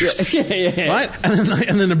Copson. Yeah. Right?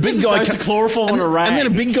 And then a big guy... dose of chloroform on a rag. And then a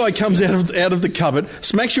big guy comes out of the cupboard,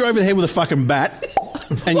 smacks you over the head with a fucking bat,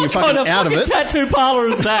 and you're fucking out of it. Tattoo parlour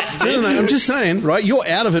is that? No, I'm just saying, right? You're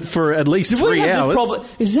out of it for at least Did we 3 have the hours. problem?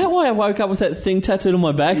 Is that why I woke up with that thing tattooed on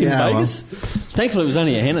my back in Yeah, Vegas? Thankfully, it was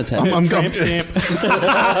only a henna tattoo. I'm Tramp stamp.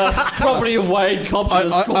 Property of Wade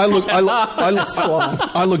Copson. I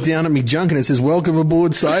look down at me junk and it says, welcome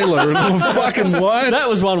aboard, sailor, and I'm fucking white. That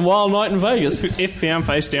was one wild night in Vegas. If found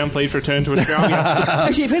face down, please return to Australia.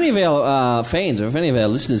 Actually, if any of our fans or if any of our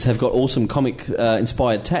listeners have got awesome comic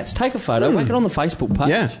inspired tats, take a photo, whack it on the Facebook page.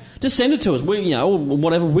 Yeah. Just send it to us. We, or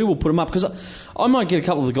whatever, we will put them up because I might get a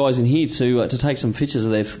couple of the guys in here to take some pictures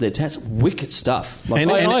of their tats. Wicked stuff. Like,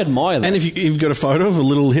 I admire that. And if you've got a photo of a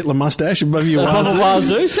little Hitler mustache above your Above a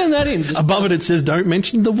wazoo, wazoo, send that in. Just, above it says, don't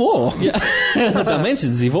mention the war. don't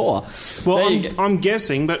mention Zivor. Well, There you go. I'm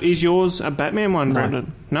guessing, but is yours a Batman one,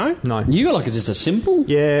 Brendan? No? No. You got like just a simple.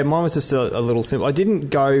 Yeah, mine was just a little simple. I didn't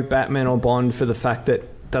go Batman or Bond for the fact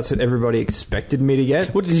that that's what everybody expected me to get.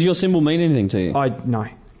 What does your symbol mean anything to you? No.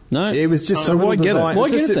 No? It was just So why get it? design. Why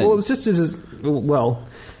get it then? Well, it was just as well.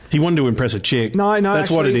 He wanted to impress a chick. No, That's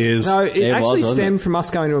actually, what it is. No, it Yeah, it actually was, wasn't stemmed it? from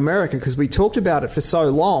us going to America because we talked about it for so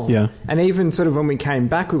long. Yeah. And even sort of when we came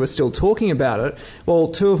back, we were still talking about it. Well,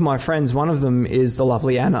 two of my friends, one of them is the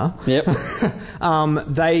lovely Anna. Yep.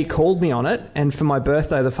 They called me on it, and for my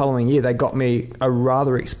birthday the following year, they got me a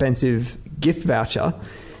rather expensive gift voucher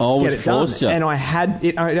Oh, to get it it done. forced you. And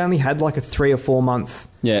it only had like a 3 or 4 month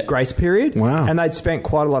Yeah. grace period. Wow. And they'd spent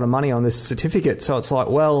quite a lot of money on this certificate, so it's like,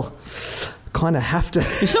 well, kind of have to.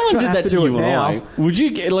 If someone did have that to do you it and now. I, would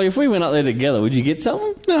you get, like, if we went up there together, would you get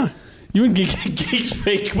something? No. You wouldn't get Geek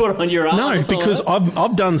Speak put on your arm? No, or something because like that?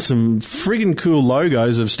 I've done some friggin' cool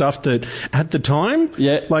logos of stuff that at the time,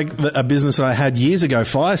 Yeah. like a business that I had years ago,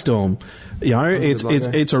 Firestorm. You know,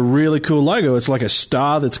 it's a really cool logo. It's like a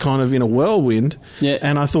star that's kind of in a whirlwind. Yeah.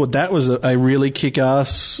 And I thought that was a really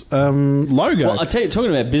kick-ass logo. Well, I tell you, talking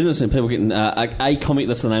about business and people getting a comic.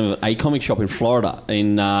 That's the name of it. A comic shop in Florida,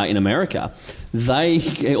 in America. All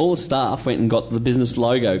the staff went and got the business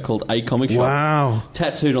logo called A Comic Shop. Wow.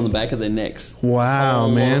 Tattooed on the back of their necks. Wow,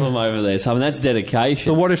 Whole man. lot of them over there. So I mean, that's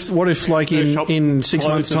dedication. But what if like The shop's in 6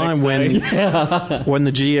 months' closed the time next when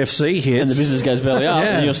the GFC hits and the business goes belly up,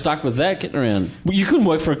 Yeah. and you're stuck with that getting around. Well, you couldn't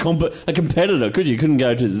work for a competitor, could you? You couldn't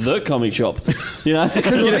go to the comic shop. You know,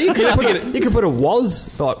 You could put a was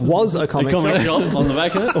a comic comic shop. shop on the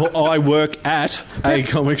back of it. or I work at a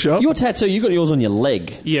comic shop. Your tattoo, you got yours on your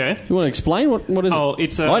leg. Yeah. You want to explain what is it? Oh,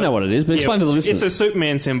 it's a. I know what it is, but explain to the listeners. It's a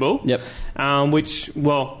Superman symbol. Yep. Which,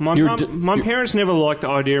 well, my parents never liked the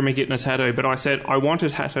idea of me getting a tattoo, but I said I want a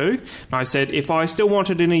tattoo. And I said if I still want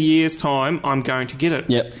it in a year's time, I'm going to get it.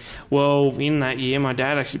 Yep. Well, in that year, my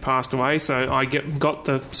dad actually passed away, so I got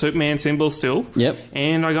the Superman symbol still. Yep.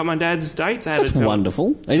 And I got my dad's dates added That's to it.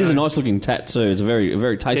 wonderful. It is a nice looking tattoo. It's a very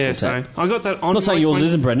tasteful Yeah, tat. so I got that on I'm not saying my yours 20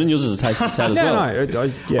 isn't, Brendan. Yours is a tasteful tat as well. I got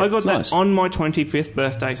It's that nice. on my 25th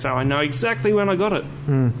birthday, so I know exactly when I got it.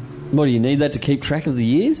 What, do you need that to keep track of the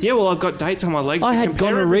years? Yeah, well, I've got dates on my legs. I to had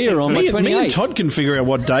compare gonorrhea everything on to. my Me, 28. me and Todd can figure out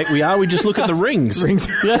what date we are. We just look at the rings. Rings.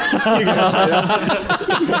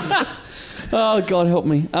 Oh, God help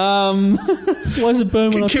me. Why is it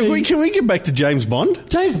burn when I Can we get back to James Bond?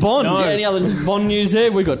 James Bond. No. Yeah, any other Bond news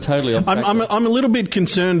there? We got totally off track. I'm a little bit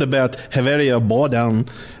concerned about Javier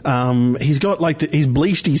Bardem. He's got like he's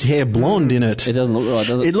bleached his hair blonde in it. It doesn't look right,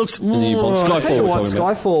 does it? It looks. Skyfall I'll tell you we're what, talking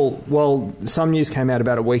about. Skyfall, well, some news came out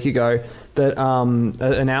about a week ago that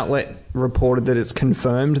an outlet reported that it's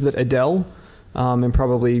confirmed that Adele, and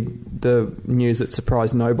probably the news that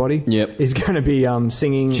surprised nobody, Yep. is going to be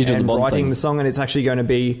singing She's doing and the Bond writing thing. the song, and it's actually going to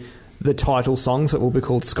be the title songs that will be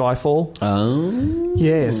called Skyfall. Oh.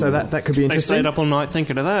 Yeah, so that could be They interesting. stayed up all night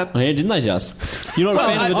thinking of that. Oh, yeah, didn't they just? You're not a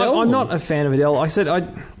fan of Adele? I'm not a fan of Adele. I said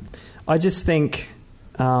I just think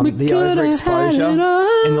the could have had overexposure it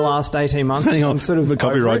all. in the last 18 months. Hang on, I'm sort of the over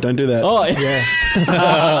copyright. it. Don't do that. Oh, yeah.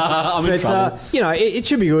 Yeah. I'm in trouble. But it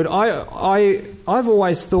should be good. I've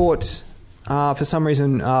always thought for some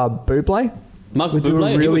reason Bublé Mark would do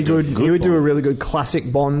Bublé, a really he would good. do a He would do a Bond. really good classic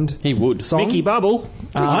Bond. He would. Song. Mickey Bubble.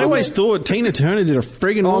 I always thought Tina Turner did a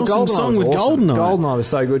friggin' awesome Goldeneye song was with awesome. Goldeneye. Goldeneye was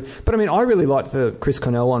so good. But I mean, I really liked the Chris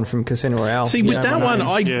Cornell one from Casino Royale. See, You with know, that my one,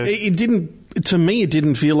 name. it didn't. To me, it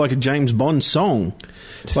didn't feel like a James Bond song.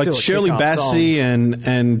 Still Like a Shirley kick-ass Bassey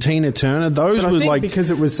and Tina Turner, those But I were think like.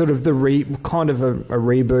 because it was sort of kind of a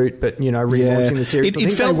reboot, but relaunching the series. I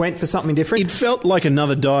think they went for something different. It felt like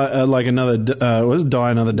another Die Another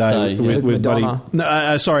Day Day, with With Buddy. Madonna.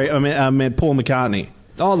 No, sorry, I meant Paul McCartney.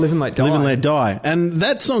 Oh, Live and Let Die. Live and Let Die, and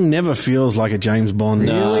that song never feels like a James Bond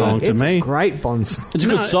Really? song to It's me. a great Bond song. It's a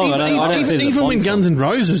good song. I don't see it as a even Bond when song. Guns N'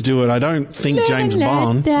 Roses do it, I don't think James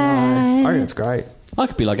Bond. I think it's great. I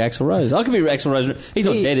could be like Axl Rose. I could be Axl Rose. He's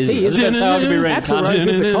not dead, is he? He I was about to say I could be Randy Axl Rose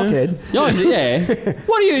is a cockhead. Yeah.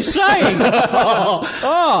 What are you saying?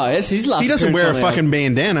 Oh, it's his last. He doesn't wear a appearance on fucking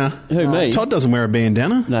bandana. Who, me? Todd doesn't wear a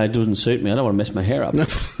bandana. No, it doesn't suit me. I don't want to mess my hair up. Yeah,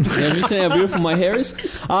 have you seen how beautiful my hair is?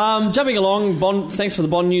 Jumping along, Bond. Thanks for the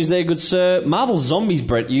Bond news there, good sir. Marvel Zombies,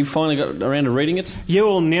 Brett. You finally got around to reading it? Yeah,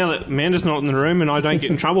 well, now that Amanda's not in the room and I don't get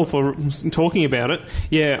in trouble for talking about it,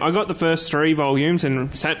 yeah, I got the first 3 volumes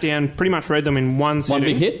and sat down, pretty much read them in one sitting. One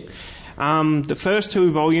big hit? The first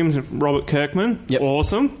 2 volumes, Robert Kirkman, Yep.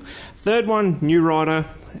 awesome. Third one, new writer,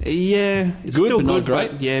 yeah, it's Good, still but not good,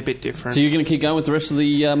 great? but yeah, a bit different. So you're going to keep going with the rest of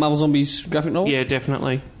the Marvel Zombies graphic novel? Yeah,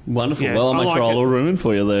 definitely. Wonderful. Yeah, Well, I'll I make sure like I'll it. room in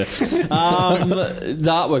for you there. The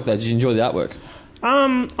artwork, though. Did you enjoy the artwork?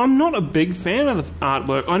 I'm not a big fan of the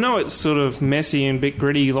artwork. I know it's sort of messy and a bit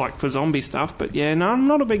gritty, like for zombie stuff, but yeah, no, I'm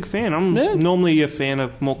not a big fan. I'm normally a fan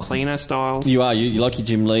of more cleaner styles. You are. You like your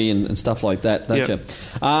Jim Lee and stuff like that, don't you?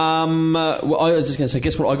 Well, I was just going to say,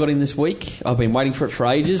 guess what I got in this week? I've been waiting for it for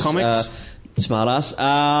ages. Comics. Smart ass.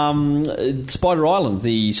 Spider Island,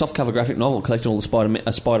 the softcover graphic novel collecting all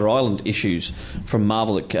the Spider Island issues from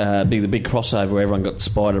Marvel, the big crossover where everyone got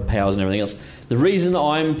spider powers and everything else. The reason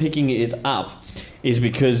I'm picking it up is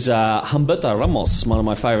because Humberto Ramos, one of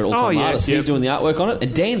my favourite all-time artists, he's doing the artwork on it.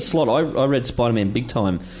 And Dan Slott, I read Spider-Man Big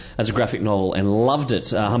Time as a graphic novel and loved it.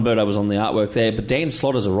 Humberto was on the artwork there, but Dan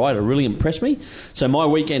Slott as a writer really impressed me. So my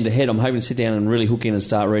weekend ahead, I'm hoping to sit down and really hook in and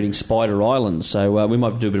start reading Spider Island. So we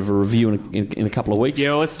might do a bit of a review in a couple of weeks. Yeah,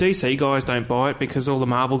 well, if DC guys don't buy it because all the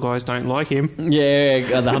Marvel guys don't like him.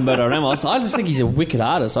 Yeah, the Humberto Ramos. I just think he's a wicked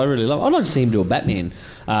artist. I really love him. I'd like to see him do a Batman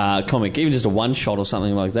comic, even just a one-shot or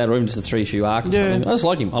something like that, or even just a 3-issue arc or something. I just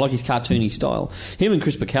like him. I like his cartoony style. Him and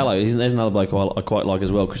Chris Bacallo. There's another bloke I quite like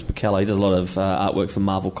as well, Chris Bacallo. He does a lot of artwork for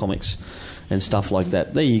Marvel Comics and stuff like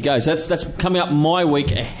that. There you go. So that's coming up my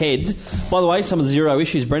week ahead. By the way, some of the Zero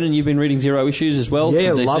issues. Brendan, you've been reading Zero issues as well. Yeah,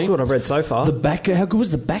 from DC. loved what I've read so far. The Batgirl. How good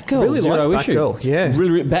was the Batgirl? Really Zero liked issue. Batgirl, yeah.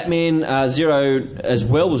 Really, Batman Zero as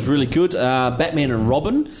well was really good. Batman and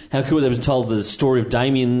Robin. How cool. They was told the story of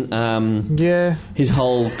Damien. His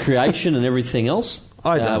whole creation and everything else.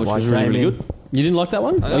 I don't which like was really, Damien. really good. You didn't like that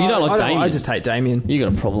one? You don't like Damien? I just hate Damien. You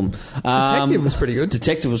got a problem. Detective was pretty good.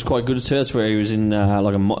 Detective was quite good too. That's where he was in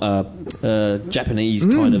like a Japanese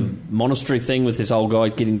kind of monastery thing with this old guy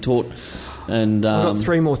getting taught. And I've got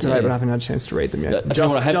 3 more today, but I haven't had a chance to read them yet.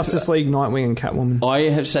 Justice League, Nightwing, and Catwoman. I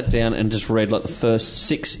have sat down and just read like the first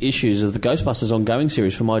 6 issues of the Ghostbusters ongoing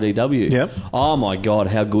series from IDW. Yep. Oh my god,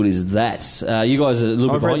 how good is that? You guys are a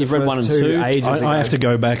little bit behind. You've read 1 and 2. I have to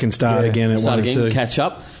go back and start again at 1 and 2. Catch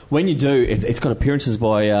up. When you do, it's got appearances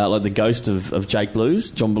by like the ghost of Jake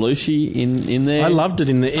Blues, John Belushi in there. I loved it.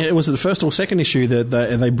 It was the first or second issue that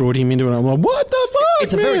they brought him into, and I'm like, what the fuck?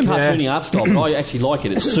 It's a very cartoony art style, but I actually like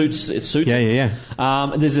it. It suits. Yeah.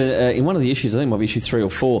 There's in one of the issues, I think it might be issue 3 or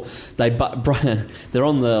 4. They're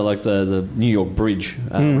on the New York Bridge,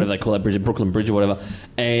 whatever they call that bridge, Brooklyn Bridge or whatever,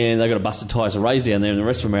 and they got a busted tyres of raised down there, and the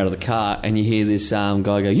rest of them are out of the car, and you hear this guy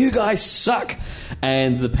go, "You guys suck,"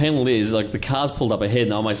 and the panel is like the car's pulled up ahead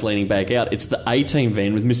and they're almost leaning back out. It's the A-Team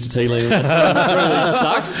van with Mr. T leaning. It really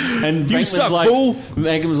sucks. And you suck, fool.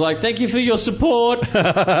 Malcolm was like, "Thank you for your support."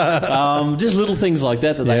 Just little things like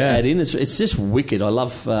that they add in. It's just wicked. I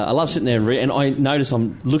love sitting there and read. And I notice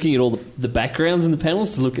I'm looking at all the backgrounds in the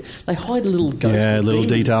panels to look at. They hide little little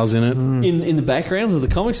details in it in the backgrounds of the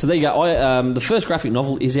comics. So there you go. The first graphic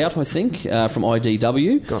novel is out, I think, from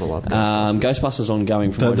IDW. Gotta love Ghostbusters. Ghostbusters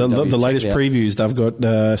ongoing from the IDW. latest previews. They've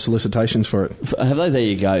got solicitations for it. Have they? There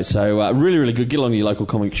you go. So really, really good. Get along to your local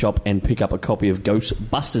comic shop and pick up a copy of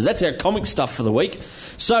Ghostbusters. That's our comic stuff for the week.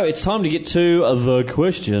 So it's time to get to the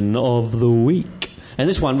question of the week. And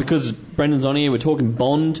this one, because Brendan's on here, we're talking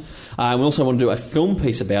Bond. We also want to do a film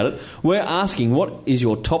piece about it. We're asking, what is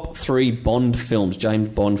your top 3 Bond films, James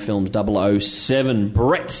Bond films, 007?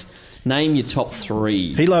 Brett, name your top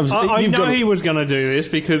 3. He loves... I know he was going to do this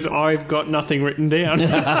because I've got nothing written down.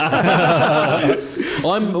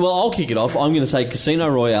 I'll kick it off. I'm going to say Casino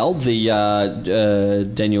Royale, the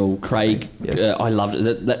Daniel Craig. Yes. I loved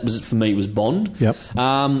it. That was, for me, was Bond. Yep.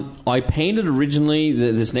 I panned it originally,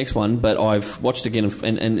 this next one, but I've watched again,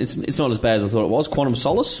 and it's not as bad as I thought it was. Quantum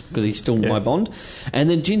Solace, because he's still my Bond. And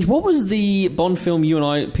then, Ginge, what was the Bond film you and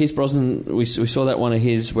I, Pierce Brosnan, we saw that one of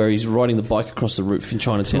his where he's riding the bike across the roof in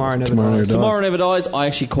Chinatown. Tomorrow Never Dies. I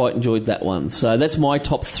actually quite enjoyed that one. So that's my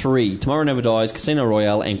top 3. Tomorrow Never Dies, Casino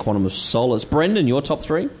Royale, and Quantum of Solace. Brendan, your top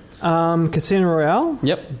 3? Casino Royale.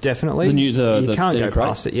 Yep. Definitely. You can't go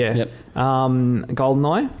past it, yeah. Yep.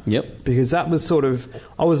 GoldenEye. Yep. Because that was sort of...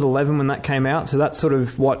 I was 11 when that came out, so that's sort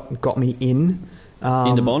of what got me in.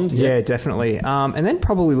 Into Bond? Yeah, definitely. And then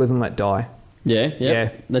probably Live and Let Die. Yeah.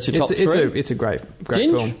 That's your top 3? It's a great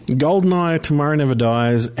film. GoldenEye, Tomorrow Never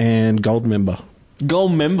Dies, and Goldmember.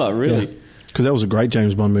 Goldmember, really? Because that was a great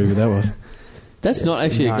James Bond movie, that was. That's not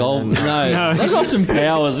actually a gold. No. That's Austin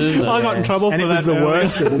Powers, isn't it? I got in trouble for that. And it was the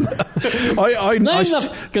worst of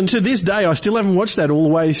them. To this day, I still haven't watched that all the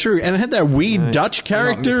way through, and it had that weird Dutch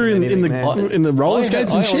character in the roller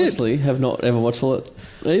skates and shit. I honestly have not ever watched it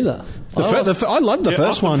either. I loved the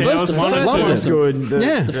first one. The first good.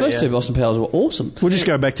 The first 2 Austin Powers were awesome. We'll just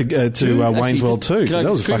go back to Wayne's World 2. That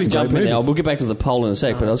was a fucking great movie. We'll get back to the poll in a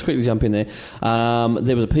sec, but I'll just quickly jump in there.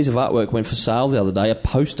 There was a piece of artwork went for sale the other day, a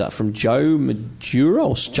poster from Joe Madura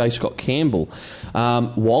or J. Scott Campbell,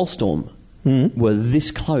 Wildstorm. were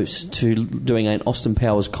this close to doing an Austin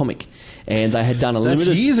Powers comic. And they had done a That's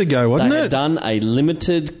limited... years ago, wasn't They it? had done a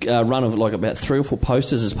limited run of like about 3 or 4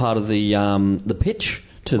 posters as part of the pitch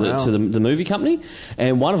to the movie company,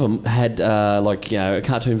 and one of them had a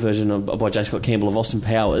cartoon version by J. Scott Campbell of Austin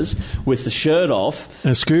Powers with the shirt off,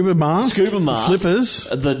 A scuba mask, flippers,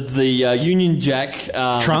 the Union Jack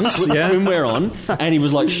Trunks, swimwear on, and he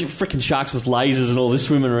was like freaking sharks with lasers and all this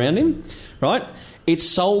swimming around him. Right? It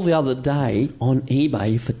sold the other day on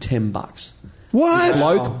eBay for $10. What? This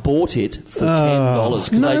bloke bought it for $10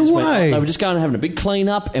 because they were just going and having a big clean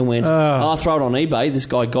up and went, I'll throw it on eBay. This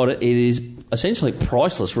guy got it. It is essentially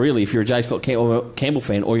priceless, really, if you're a J. Scott Campbell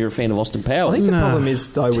fan or you're a fan of Austin Powers. I think the problem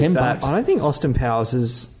is, though, with $10. that, I don't think Austin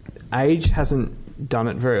Powers' age hasn't done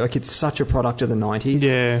it very... Like, it's such a product of the 90s.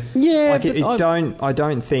 Yeah. Like, I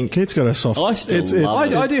don't think... It's got a soft... I still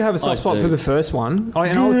love it. I do have a soft spot do. for the first one.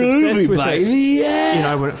 I was obsessed with it,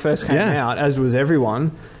 Yeah. when it first came out, as was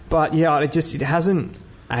everyone. But, it hasn't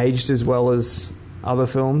aged as well as other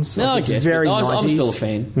films. No, Like, I it's guess, very but 90s. I'm still a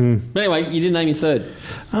fan. But anyway, you didn't name your third.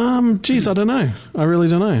 Geez, I don't know. I really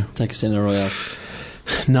don't know. Take Casino Royale.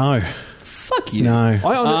 No. Fuck you. No.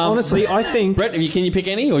 Honestly, I think... Brett, can you pick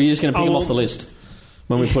any, or are you just going to pick them off the list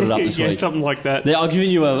when we put it up this yeah, week? something like that. I've given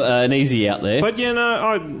you an easy out there. But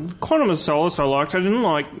Quantum of Solace I liked. I didn't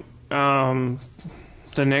like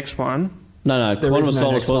the next one. No, Quantum of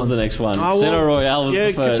Solace wasn't the next one. Casino Royale was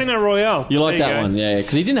the first. Casino Royale. You like There that go. one, yeah,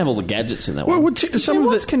 because he didn't have all the gadgets in that one.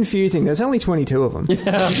 What's confusing? There's only 22 of them.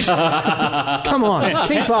 Come on,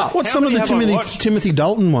 keep up. What's How some of many the have I watched? Timothy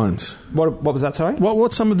Dalton ones? What was that, sorry?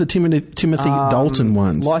 What's some of the Timothy Dalton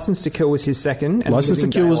ones? License to Kill was his second. And License to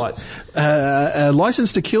Living Kill Daylights. was...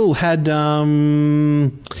 License to Kill had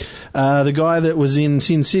the guy that was in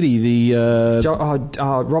Sin City,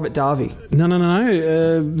 Robert Darby.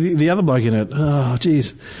 No. The other bloke in it. Oh,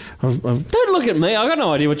 jeez. Don't look at me. I've got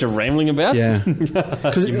no idea what you're rambling about. Yeah.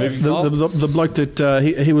 Because the bloke that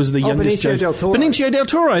he was the youngest... Benicio del Toro. Benicio del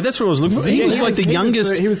Toro, that's what I was looking for. He was like the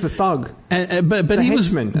youngest... He was the thug. But he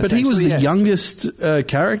was the youngest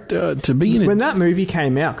character to be in it. When that movie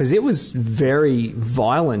came out, because it was very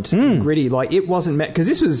violent and gritty, like it wasn't because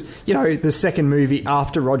this was the second movie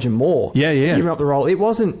after Roger Moore. Yeah. Giving up the role, it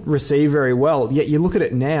wasn't received very well. Yet you look at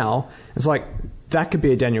it now, it's like that could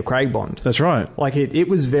be a Daniel Craig Bond. That's right. Like it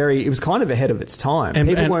was kind of ahead of its time.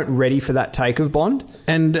 People weren't ready for that take of Bond.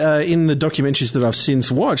 And in the documentaries that I've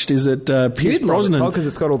since watched, is that Pierce Brosnan, because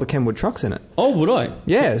it's got all the Kenwood trucks in it. Oh, would I?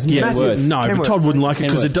 Yeah, it's massive. No, but Todd wouldn't like it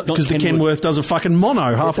because the Kenworth does a fucking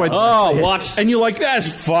mono halfway. Oh, what? And you're like, that's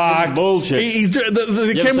fucked. Bullshit.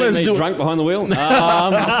 The You Kenworth's ever seen me drunk behind the wheel?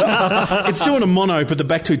 it's doing a mono, but the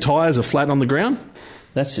back two tyres are flat on the ground.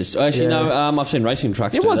 That's just... Actually, no, I've seen racing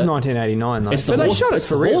trucks It do was that. 1989, though. It's the but they shot it it's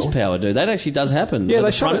for the real. horsepower, dude. That actually does happen. Yeah, Like they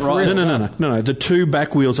the shot front it for right- real. No. The two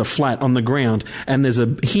back wheels are flat on the ground, and there's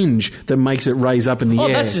a hinge that makes it raise up in the air.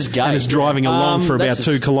 That's just gay. And it's driving along for about that's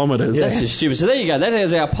 2 just- kilometres. That's just stupid. So there you go. That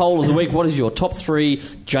is our poll of the week. What is your top 3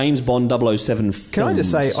 James Bond 007 films? Can I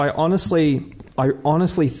just say, I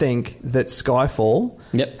honestly think that Skyfall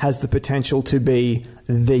has the potential to be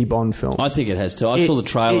the Bond film. I think it has too. I saw the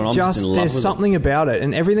trailer and I'm just in love there's with something about it,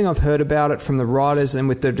 and everything I've heard about it from the writers and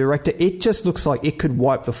with the director, it just looks like it could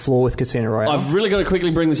wipe the floor with Casino Royale. I've really got to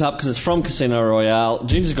quickly bring this up because it's from Casino Royale.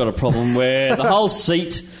 Ginger's got a problem where the whole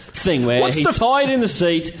seat thing, where he's tied in the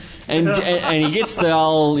seat and he gets the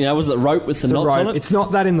old, was it the rope with the knots on it? It's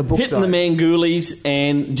not that in the book, hitting the Mangoolies,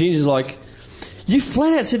 and Ginger's like, you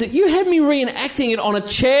flat out said it. You had me reenacting it on a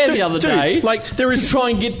chair the other day. Like there is to try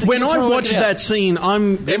and get. When I watched that scene,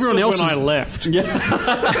 everyone else. When I left,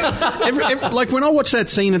 like when I watch that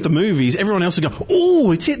scene at the movies, everyone else will go,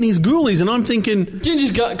 "Oh, it's hitting his ghoulies," and I'm thinking,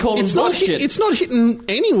 Ginger's calling bullshit. It's not hitting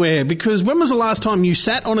anywhere because when was the last time you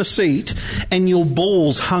sat on a seat and your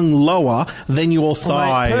balls hung lower than your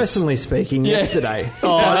thighs? Personally speaking, yesterday.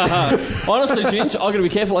 Honestly, Ginger, I've got to be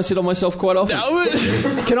careful. I sit on myself quite often.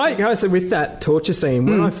 Can I say with that torture scene,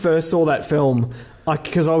 when I first saw that film,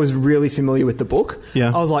 because I was really familiar with the book,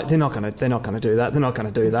 I was like, they're not going to do that. They're not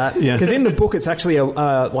going to do that. Because in the book, it's actually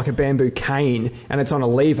like a bamboo cane, and it's on a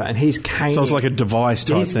lever, and he's caning. So it's like a device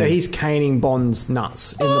type thing. He's caning Bond's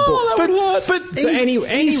nuts in the book. But so he's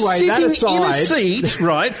anyway, that sitting aside, in a seat,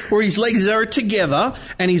 right, where his legs are together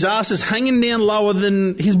and his ass is hanging down lower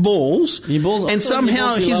than his balls, and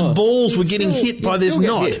somehow his balls were getting hit by this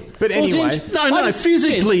knot. But anyway, no,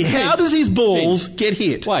 physically, how does his balls get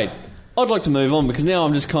hit? Wait. I'd like to move on because now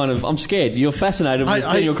I'm just I'm scared. You're fascinated with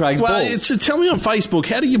Daniel Craig's balls. So tell me on Facebook,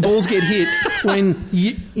 how do your balls get hit when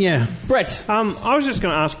you... Yeah. Brett. I was just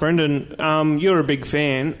going to ask Brendan, you're a big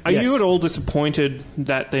fan. Are you at all disappointed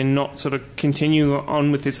that they're not sort of continuing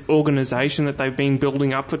on with this organisation that they've been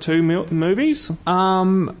building up for 2 movies?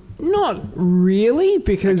 Not really,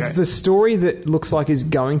 because the story that looks like is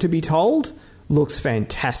going to be told looks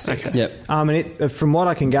fantastic. Okay. Yep. And from what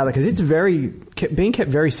I can gather, because it's being kept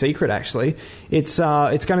very secret. Actually, it's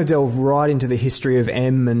going to delve right into the history of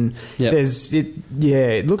M, and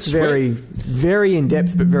it looks very, very in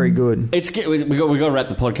depth, but very good. We got to wrap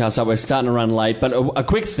the podcast up. We're starting to run late, but a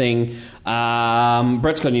quick thing.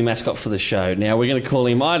 Brett's got a new mascot for the show. Now we're going to call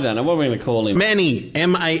him. I don't know what we're going to call him. Manny,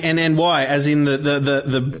 Manny, as in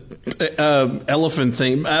the elephant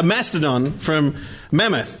thing. Mastodon from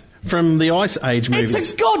Mammoth. From the Ice Age movies.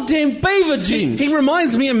 It's a goddamn beaver, Jim. He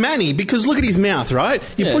reminds me of Manny because look at his mouth, right?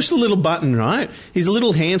 You push the little button, right? He's a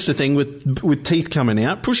little hamster thing with teeth coming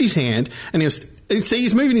out. Push his hand and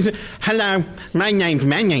he's moving his... Hello, my name's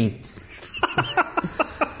Manny.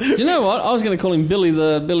 Do you know what? I was going to call him Billy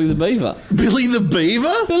the Beaver. Billy the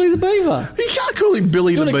Beaver? Billy the Beaver. You can't call him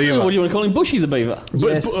Billy the Beaver. What do you want to call him? Bushy the Beaver.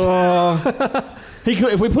 Yes. He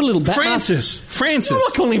could, if we put a little bat Francis. mask... I'm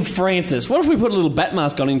not calling him Francis. What if we put a little bat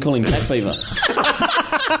mask on him and call him Bat Beaver?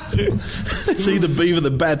 See the beaver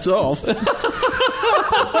that bats off. The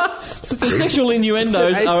sexual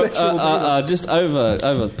innuendos are just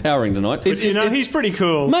overpowering tonight. But he's pretty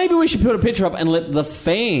cool. Maybe we should put a picture up and let the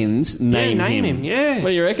fans name him. Yeah. What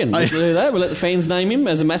do you reckon? We'll do that. We'll let the fans name him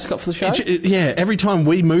as a mascot for the show. Yeah. Every time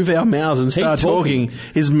we move our mouths and start talking,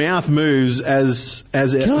 his mouth moves as.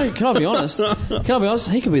 Can I be honest?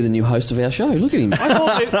 He could be the new host of our show. Look at him.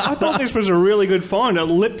 I thought this was a really good find, a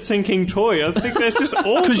lip syncing toy. I think that's just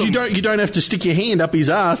awesome. Because you don't have to stick your hand up his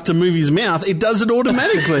ass to move his mouth. It does it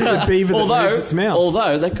automatically. It's a beaver that moves its mouth.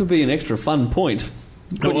 Although that could be an extra fun point.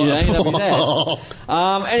 Putting your hand up his ass.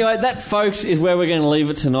 Anyway, that, folks, is where we're going to leave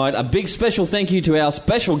it tonight. A big special thank you to our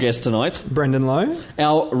special guest tonight, Brendan Lowe,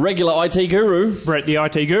 our regular IT guru, Brett the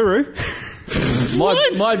IT guru.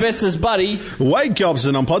 my bestest buddy, Wade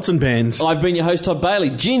Gobson on Pots and Pans. I've been your host, Todd Bailey.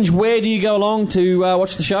 Ginge, where do you go along to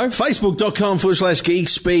watch the show?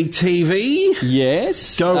 Facebook.com/GeekSpeakTV.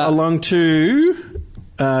 Yes. Go along to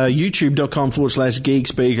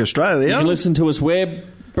YouTube.com/GeekSpeak Australia. You can listen to us where,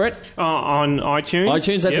 Brett? On iTunes.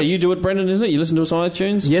 iTunes, that's how you do it, Brendan, isn't it? You listen to us on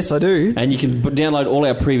iTunes? Yes, I do. And you can download all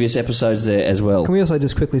our previous episodes there as well. Can we also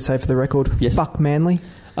just quickly say for the record, fuck Manly?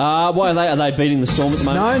 Why are they beating the Storm at the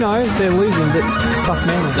moment? No, they're losing, but fuck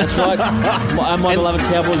Manly. That's right. My beloved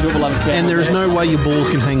Cowboys, your beloved Cowboys. And there is no way your balls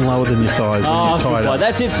can hang lower than your thighs when you're tied up.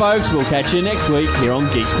 That's it, folks. We'll catch you next week here on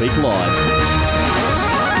Geek Speak Live.